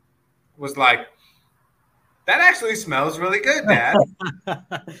was like, that actually smells really good, Dad.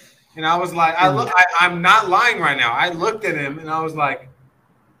 And I was like, I'm not lying right now. I looked at him and I was like,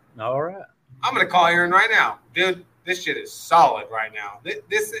 all right, I'm going to call Aaron right now. Dude, this shit is solid right now.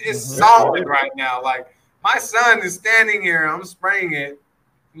 This is solid right now. Like, my son is standing here. I'm spraying it.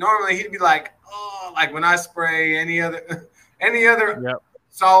 Normally he'd be like, oh, like when I spray any other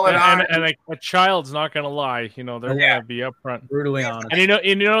solid iron. And a child's not going to lie. They're going to be upfront. Brutally honest. And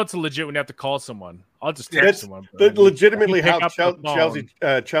it's legit when you have to call someone. I'll just text someone. That's legitimately how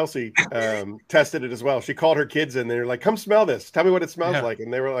Chelsea tested it as well. She called her kids in. They're like, come smell this. Tell me what it smells like.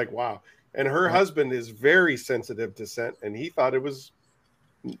 And they were like, wow. And her husband is very sensitive to scent. And he thought it was,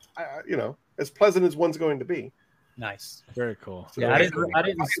 as pleasant as one's going to be. Nice. Very cool. So I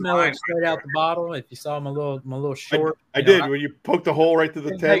didn't smell it straight out the bottle. If you saw my little short. I did. When you poked a hole right through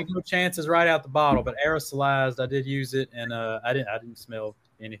the tank. Take no chances right out the bottle, but aerosolized, I did use it, and I didn't smell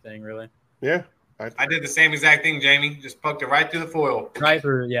anything really. Yeah. I did the same exact thing, Jamie. Just poked it right through the foil. Right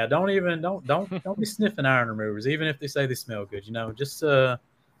through. Yeah. Don't be sniffing iron removers, even if they say they smell good. Just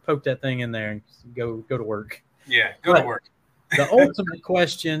poke that thing in there and go to work. Yeah, go to work. The ultimate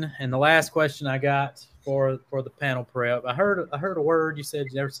question and the last question I got for the panel prep. I heard a word you said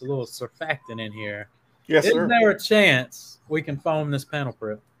there's a little surfactant in here. Yes, sir. Is there a chance we can foam this panel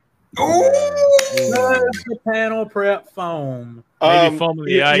prep? The panel prep foam. Maybe foam of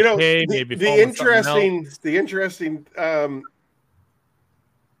the IK. Maybe the interesting.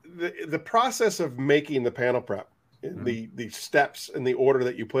 The process of making the panel prep, the steps and the order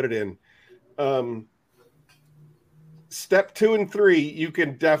that you put it in. Step 2 and 3, you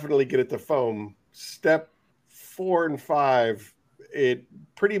can definitely get it to foam. Step 4 and 5, it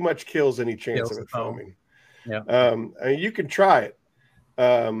pretty much kills any chance of it foaming. Yeah. You can try it.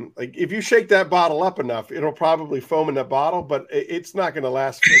 Like if you shake that bottle up enough, it'll probably foam in the bottle, but it's not going to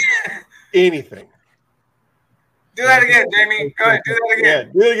last for anything. Do that again, Jamie. Go ahead, do that again.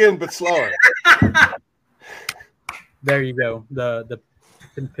 Yeah, do it again, but slower. There you go. The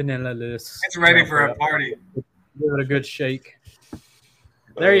Pinellas. It's ready for a party. Give it a good shake.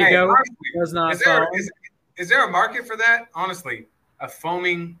 There you go. Does not is there a market for that? Honestly, a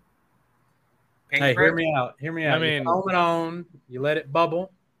foaming paint prep? Hear me out. I mean, you foam it on. You let it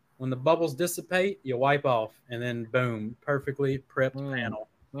bubble. When the bubbles dissipate, you wipe off, and then boom, perfectly prepped panel.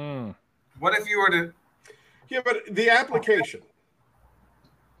 What if you were to? Yeah, but the application.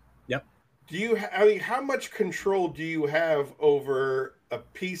 Yep. How much control do you have over a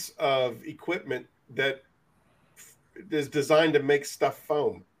piece of equipment that is designed to make stuff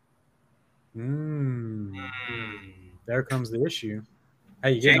foam? There comes the issue.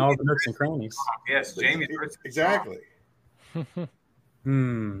 Hey, you're getting all the nooks and crannies. Yes, Jamie. Exactly.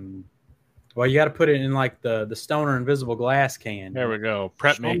 Well, you got to put it in like the Stoner Invisible Glass can. There we go.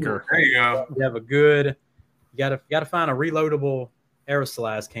 Prep maker. There you go. You have a good. You got to find a reloadable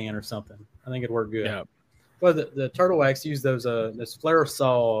aerosolized can or something. I think it'd work good. Yeah. Well, the Turtle Wax use those flare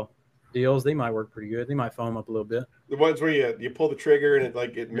saw deals. They might work pretty good. They might foam up a little bit. The ones where you pull the trigger and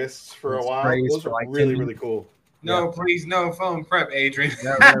it mists for a while. Those are really, really cool. No, please, no foam prep, Adrian.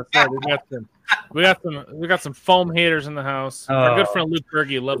 we got some foam haters in the house. Our good friend Luke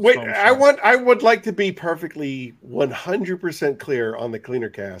Berge loves foam. I would like to be perfectly 100% clear on the Cleaner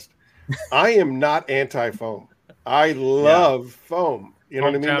Cast. I am not anti-foam. I love foam. You know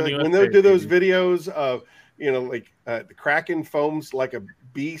what I mean? Like when they do those videos of, the Kraken foams like a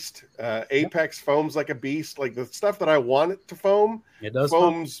beast, Apex foams like a beast, like the stuff that I want it to foam, it does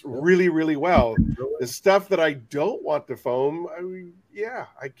foams really, really well. The stuff that I don't want to foam,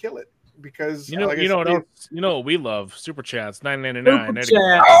 I kill it because you know what we love? Super chats, $9.99.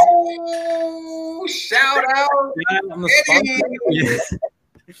 Oh, shout out!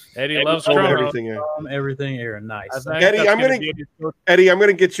 Eddie loves everything here. Nice. Eddie, I'm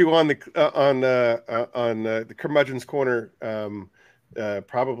gonna get you on the Curmudgeon's Corner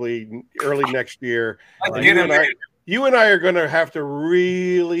probably early next year. You and I are going to have to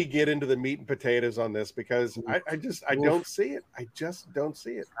really get into the meat and potatoes on this because I don't see it. I just don't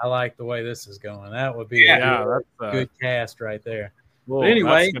see it. I like the way this is going. That would be a good cast right there. But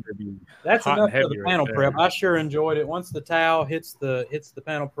anyway, that's enough for the panel prep. I sure enjoyed it. Once the towel hits the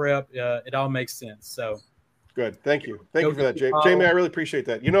panel prep, it all makes sense. So good. Thank you for that, Jamie. I really appreciate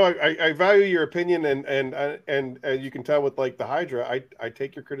that. I value your opinion, and you can tell with like the Hydra, I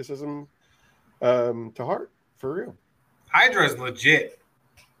take your criticism to heart for real. Hydra is legit.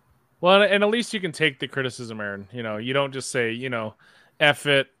 Well, and at least you can take the criticism, Aaron. You don't just say, F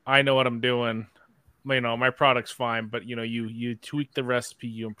it. I know what I'm doing. My product's fine, but you tweak the recipe,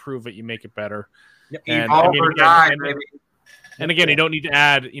 you improve it, you make it better. Yep. And again, you don't need to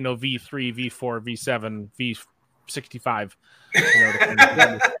add V3, V4, V7, V65.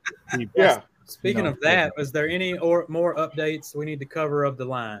 Yeah. Speaking of that, is there any more updates we need to cover of the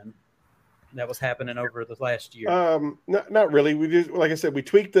line that was happening over the last year? Not really. We just, like I said, we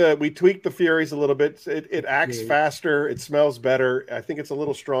tweaked the Furies a little bit. It acts faster. It smells better. I think it's a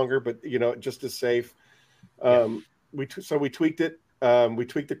little stronger, but just as safe. We tweaked it. We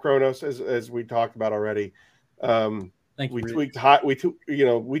tweaked the Chronos as we talked about already. We tweaked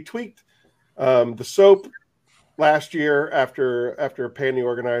the soap last year after paying the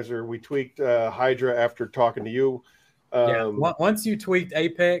organizer. We tweaked Hydra after talking to you. Once you tweaked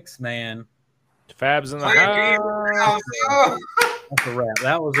Apex, man. Fab's in the house. That's a wrap.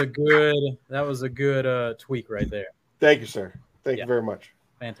 That was a good tweak right there. Thank you, sir. Thank you very much.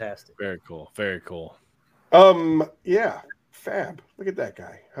 Fantastic. Very cool. Very cool. Fab. Look at that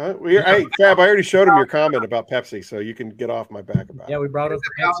guy. Huh? Hey, Fab, I already showed him your comment about Pepsi, so you can get off my back about it. Yeah, we brought up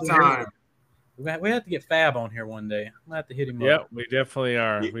Pepsi. We have to get Fab on here one day. I'm gonna have to hit him up. Yeah, we definitely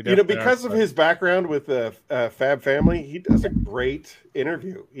are. Because of his background with the Fab family, he does a great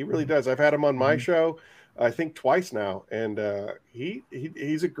interview. He really does. I've had him on my show, I think twice now, and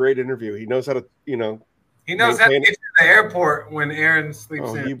he's a great interview. He knows how to, He knows how to get to the airport when Aaron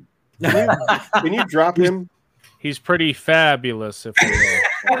sleeps in. Can you drop him? He's pretty fabulous, if you will.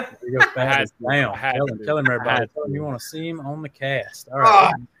 There you go, Fab. Tell him, everybody. Tell him you want to see him on the cast. All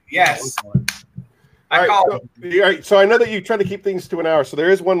right. Yes. All right, so I know that you try to keep things to an hour. So there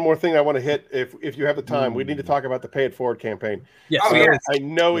is one more thing I want to hit. If you have the time, we need to talk about the Pay It Forward campaign. Yes. I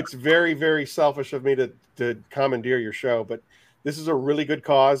know it's very, very selfish of me to commandeer your show, but this is a really good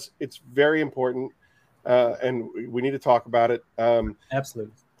cause. It's very important, and we need to talk about it.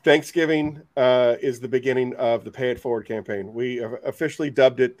 Absolutely. Thanksgiving is the beginning of the Pay It Forward campaign. We officially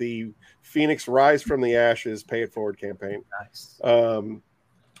dubbed it the Phoenix Rise from the Ashes Pay It Forward campaign. Nice.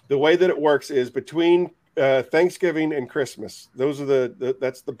 The way that it works is between Thanksgiving and Christmas. Those are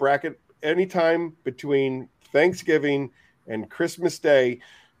that's the bracket. Anytime between Thanksgiving and Christmas Day,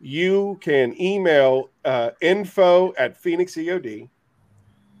 you can email info@Phoenix E.O.D.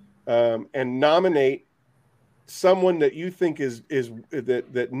 And nominate someone that you think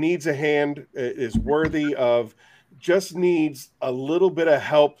that needs a hand, is worthy of, just needs a little bit of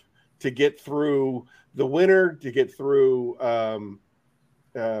help to get through the winter, to get through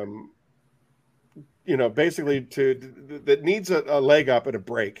basically that needs a leg up and a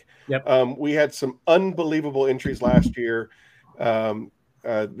break. Yep. We had some unbelievable entries last year.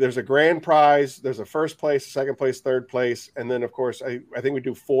 There's a grand prize, there's a first place, second place, third place, and then of course I think we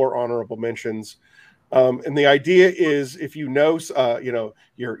do 4 honorable mentions. And the idea is, if your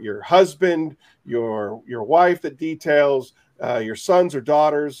husband, your wife that details, your sons or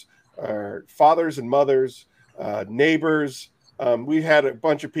daughters, fathers and mothers, neighbors. We had a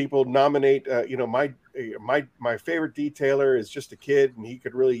bunch of people nominate. My favorite detailer is just a kid, and he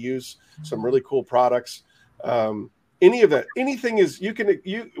could really use some really cool products. Any of that, anything is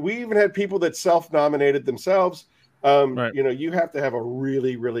we even had people that self-nominated themselves. Right. You have to have a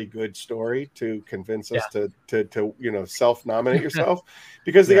really, really good story to convince us to self-nominate yourself,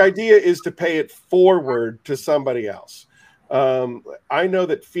 because the idea is to pay it forward to somebody else. I know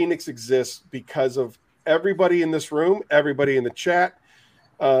that Phoenix exists because of everybody in this room, everybody in the chat,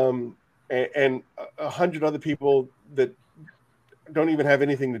 and 100 other people that don't even have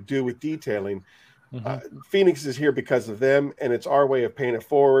anything to do with detailing. Phoenix is here because of them, and it's our way of paying it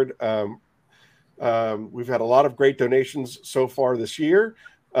forward. We've had a lot of great donations so far this year.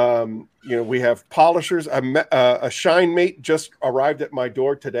 We have polishers. A Shine Mate just arrived at my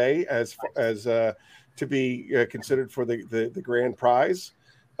door today as to be considered for the grand prize.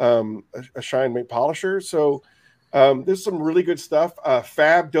 A Shine Mate polisher. So there's some really good stuff.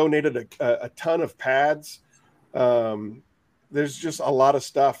 Fab donated a ton of pads. There's just a lot of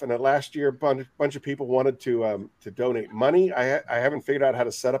stuff. And last year, a bunch of people wanted to donate money. I haven't figured out how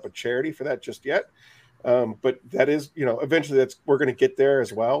to set up a charity for that just yet. But that is, eventually we're going to get there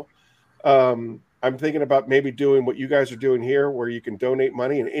as well. I'm thinking about maybe doing what you guys are doing here, where you can donate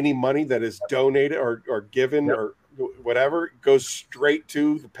money, and any money that is donated or given or whatever goes straight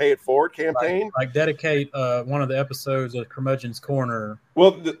to the Pay It Forward campaign. Like dedicate one of the episodes of Curmudgeon's Corner.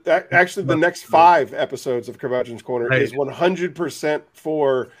 Well, actually, the next 5 episodes of Curmudgeon's Corner is 100%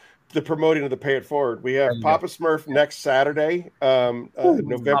 for the promoting of the Pay It Forward. We have Papa Smurf next Saturday,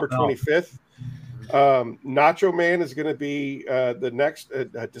 November 25th. Nacho Man is going to be the next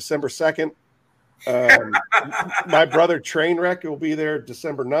December 2nd. My brother Trainwreck will be there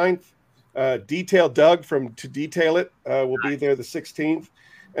December 9th. Detail Doug from To Detail It will be there the 16th.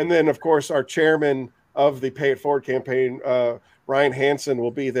 And then, of course, our chairman of the Pay It Forward campaign, Ryan Hansen,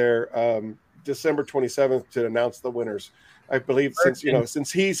 will be there December 27th to announce the winners. I believe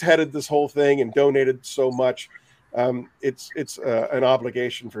since he's headed this whole thing and donated so much, it's an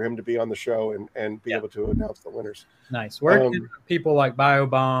obligation for him to be on the show and be able to announce the winners. Nice. Where can people like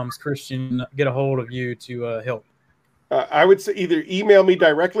BioBombs, Christian, get a hold of you to help? I would say either email me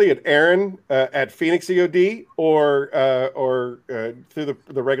directly at Aaron at Phoenix E.O.D. or through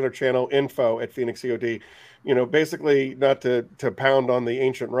the regular channel info at Phoenix E.O.D. Basically not to pound on the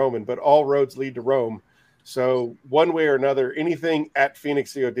ancient Roman, but all roads lead to Rome. So one way or another, anything at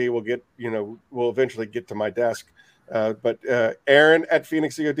Phoenix E.O.D. will eventually get to my desk. But Aaron at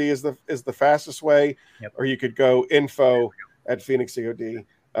Phoenix E.O.D. is the fastest way, or you could go info at Phoenix E.O.D.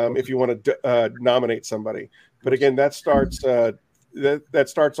 If you want to nominate somebody. But again, that starts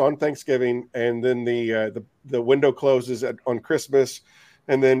on Thanksgiving, and then the window closes on Christmas,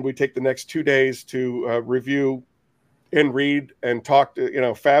 and then we take the next 2 days to review and read and talk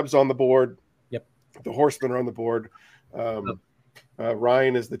to Fab's on the board. Yep, the Horsemen are on the board.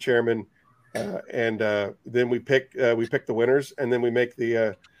 Ryan is the chairman, and then we pick the winners, and then we make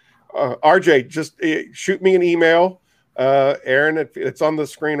the RJ. Just shoot me an email, Aaron. It's on the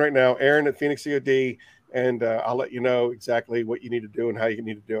screen right now. Aaron at Phoenix EOD. And I'll let you know exactly what you need to do and how you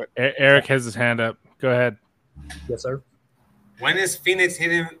need to do it. Eric has his hand up. Go ahead. Yes, sir. When is Phoenix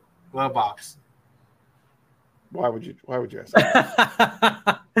hitting glove box? Why would you ask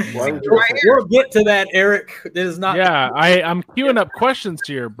that? We'll get to that, Eric. This is not. Yeah, I'm queuing up questions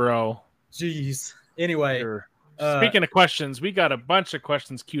here, bro. Jeez. Anyway. Sure. Speaking of questions, we got a bunch of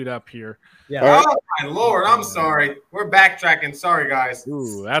questions queued up here. Yeah. Oh my Lord, I'm sorry. We're backtracking. Sorry, guys.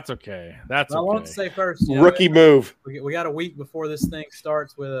 Ooh, that's okay. That's okay. I want to say first, rookie move. We got a week before this thing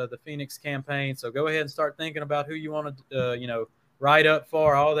starts with the Phoenix campaign, so go ahead and start thinking about who you want to, write up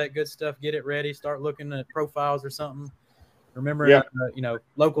for, all that good stuff. Get it ready. Start looking at profiles or something. Remember,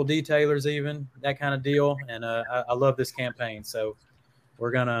 local detailers, even that kind of deal. And I love this campaign, so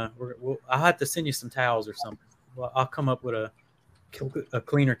I'll have to send you some towels or something. Well, I'll come up with a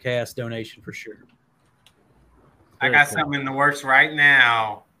cleaner cast donation for sure. I got something in the works right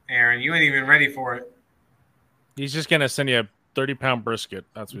now, Aaron. You ain't even ready for it. He's just gonna send you a 30-pound brisket.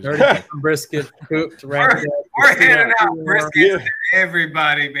 That's what 30-pound brisket cooked. We're handing out brisket to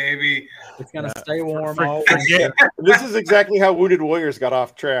everybody, baby. It's gonna stay warm. This is exactly how Wounded Warriors got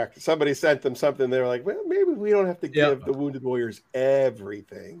off track. Somebody sent them something. They were like, "Well, maybe we don't have to give the Wounded Warriors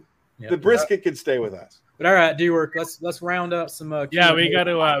everything. The brisket can stay with us." But all right, D-Work, let's round up some. We got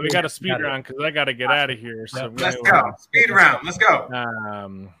to speed round because I got to get out of here. So let's go speed round. Let's go.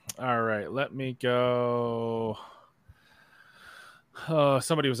 All right, let me go. Oh,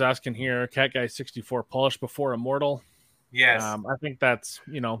 somebody was asking here. Cat Guy 64 polish before Immortal. Yes. I think that's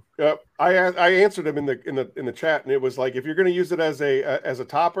I answered him in the chat, and it was like, if you're going to use it as a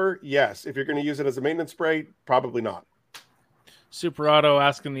topper, yes. If you're going to use it as a maintenance spray, probably not. Super Auto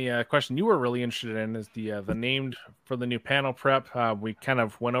asking the question you were really interested in is the name for the new panel prep. We kind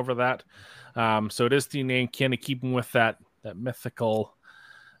of went over that. So it is the name, kind of keeping with that mythical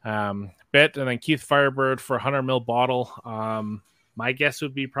bit. And then Keith Firebird for 100 ml bottle. My guess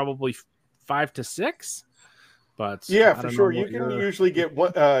would be probably 5 to 6. But yeah, for sure. You can usually get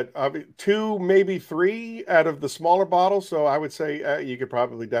 2, maybe 3 out of the smaller bottles. So I would say you could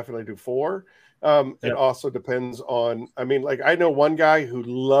probably definitely do 4. It also depends on, I know one guy who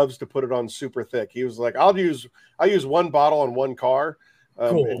loves to put it on super thick. He was like, I'll use 1 bottle on 1 car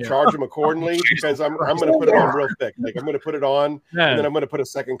and charge them accordingly because I'm going to put it on real thick. Like I'm going to put it on and then I'm going to put a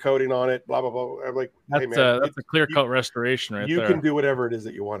second coating on it, blah, blah, blah. I'm like, hey man, that's a clear coat restoration right there. You can do whatever it is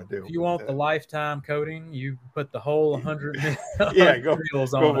that you want to do. If you want the lifetime coating, you put the whole 100 go on it.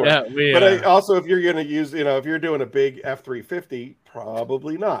 Yeah, but also if you're going to use, if you're doing a big F350,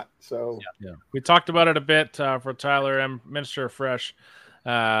 probably not. So we talked about it a bit for Tyler M. Minister of Fresh.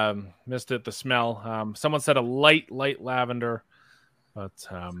 Missed it, the smell. Someone said a light lavender. But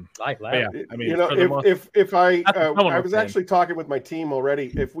if I was actually talking with my team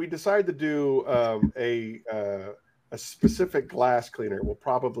already, if we decide to do a specific glass cleaner, we'll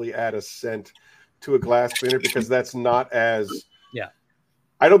probably add a scent to a glass cleaner because that's not as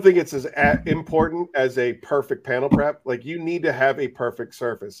I don't think it's as important as a perfect panel prep. Like you need to have a perfect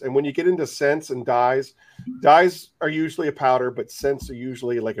surface, and when you get into scents and dyes are usually a powder, but scents are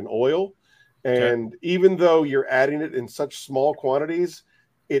usually like an oil. And even though you're adding it in such small quantities,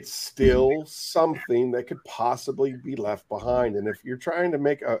 it's still something that could possibly be left behind. And if you're trying to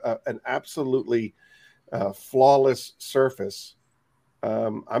make an absolutely flawless surface,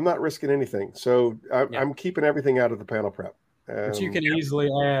 I'm not risking anything. So I'm keeping everything out of the panel prep. But you can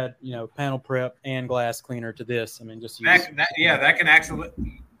easily add, panel prep and glass cleaner to this. Just use that can actually,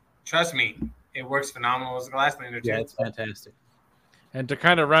 trust me, it works phenomenal as a glass cleaner too. Yeah, it's fantastic. And to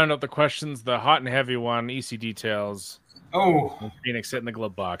kind of round out the questions, the hot and heavy one, EC Details. Oh, Phoenix sit in the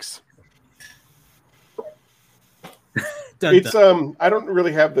glove box. It's I don't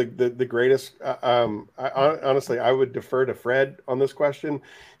really have the greatest. Honestly, I would defer to Fred on this question.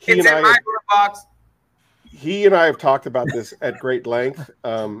 He and I have talked about this at great length.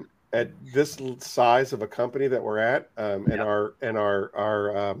 At this size of a company that we're at, and our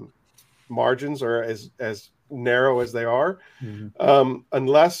margins are as narrow as they are,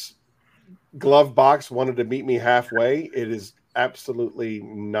 unless Glove Box wanted to meet me halfway, it is absolutely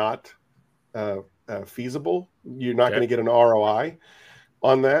not feasible. You're not going to get an ROI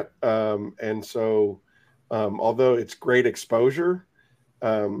on that, and so although it's great exposure,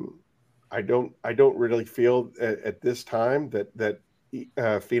 I don't really feel at this time that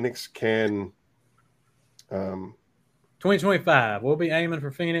Phoenix can 2025. We'll be aiming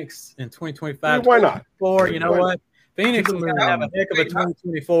for Phoenix in 2025. Why not? You know what? Phoenix is going to have a heck of a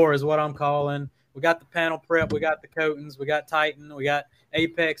 2024 is what I'm calling. We got the panel prep. We got the coatings. We got Titan. We got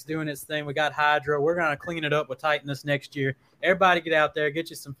Apex doing its thing. We got Hydro. We're going to clean it up with Titan this next year. Everybody get out there. Get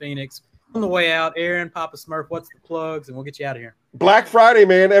you some Phoenix. On the way out, Aaron, Papa Smurf, what's the plugs? And we'll get you out of here. Black Friday,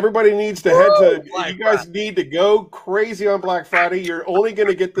 man. Everybody needs to head to – you guys need to go crazy on Black Friday. You're only going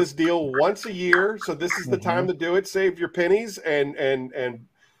to get this deal once a year, so this is the time to do it. Save your pennies. And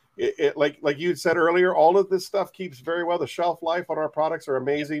it like you said earlier, all of this stuff keeps very well. The shelf life on our products are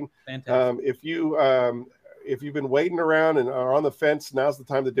amazing. Fantastic. If you've been waiting around and are on the fence, now's the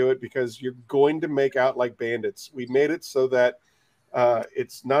time to do it because you're going to make out like bandits. We made it so that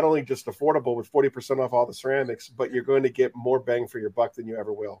it's not only just affordable with 40% off all the ceramics, but you're going to get more bang for your buck than you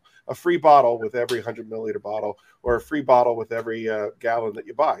ever will. A free bottle with every 100 milliliter bottle, or a free bottle with every gallon that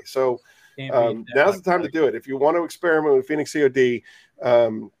you buy. So now's the time to do it. If you want to experiment with Phoenix E.O.D,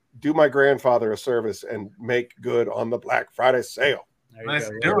 do my grandfather a service and make good on the Black Friday sale. Let's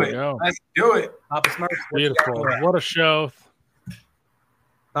do it. Papa Smurf, beautiful. What a show.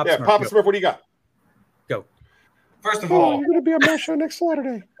 Papa Smurf, what do you got? Go. First of all, you're going to be on my show next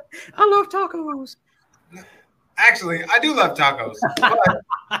Saturday. I love tacos. Actually, I do love tacos. But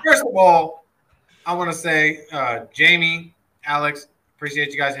first of all, I want to say, Jamie, Alex,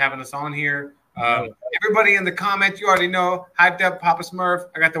 appreciate you guys having us on here. Everybody in the comments, you already know, hyped up Papa Smurf.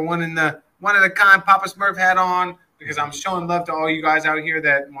 I got the one of the kind Papa Smurf hat on because I'm showing love to all you guys out here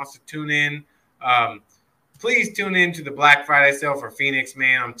that wants to tune in. Please tune in to the Black Friday sale for Phoenix,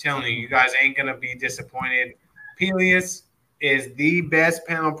 man. I'm telling you, you guys ain't going to be disappointed. Pelias is the best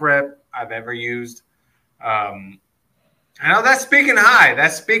panel prep I've ever used. I know that's speaking high.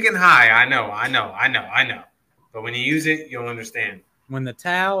 I know. but when you use it, you'll understand. When the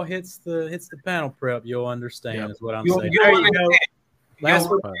towel hits the panel prep, you'll understand. Yep. Is what I'm You'll saying. There you go. Last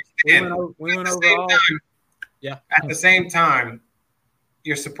You'll week understand. we went At the over same all. time- Yeah. At the same time,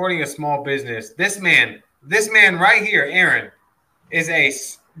 you're supporting a small business. This man right here, Aaron,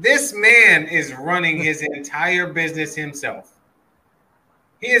 this man is running his entire business himself.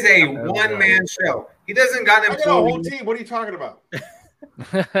 He is a one-man show. He doesn't got I got a whole employees. team. What are you talking about?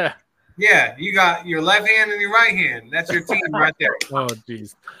 Yeah, you got your left hand and your right hand. That's your team right there. Oh,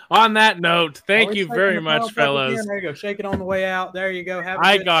 geez. On that note, thank Always you shaking very the much, panel prep fellas. again. There you go. Shake it on the way out. There you go. Have a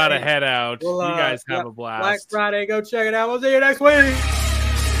I good gotta day. head out. Well, you guys have yeah, a blast. Black Friday. Go check it out. We'll see you next week.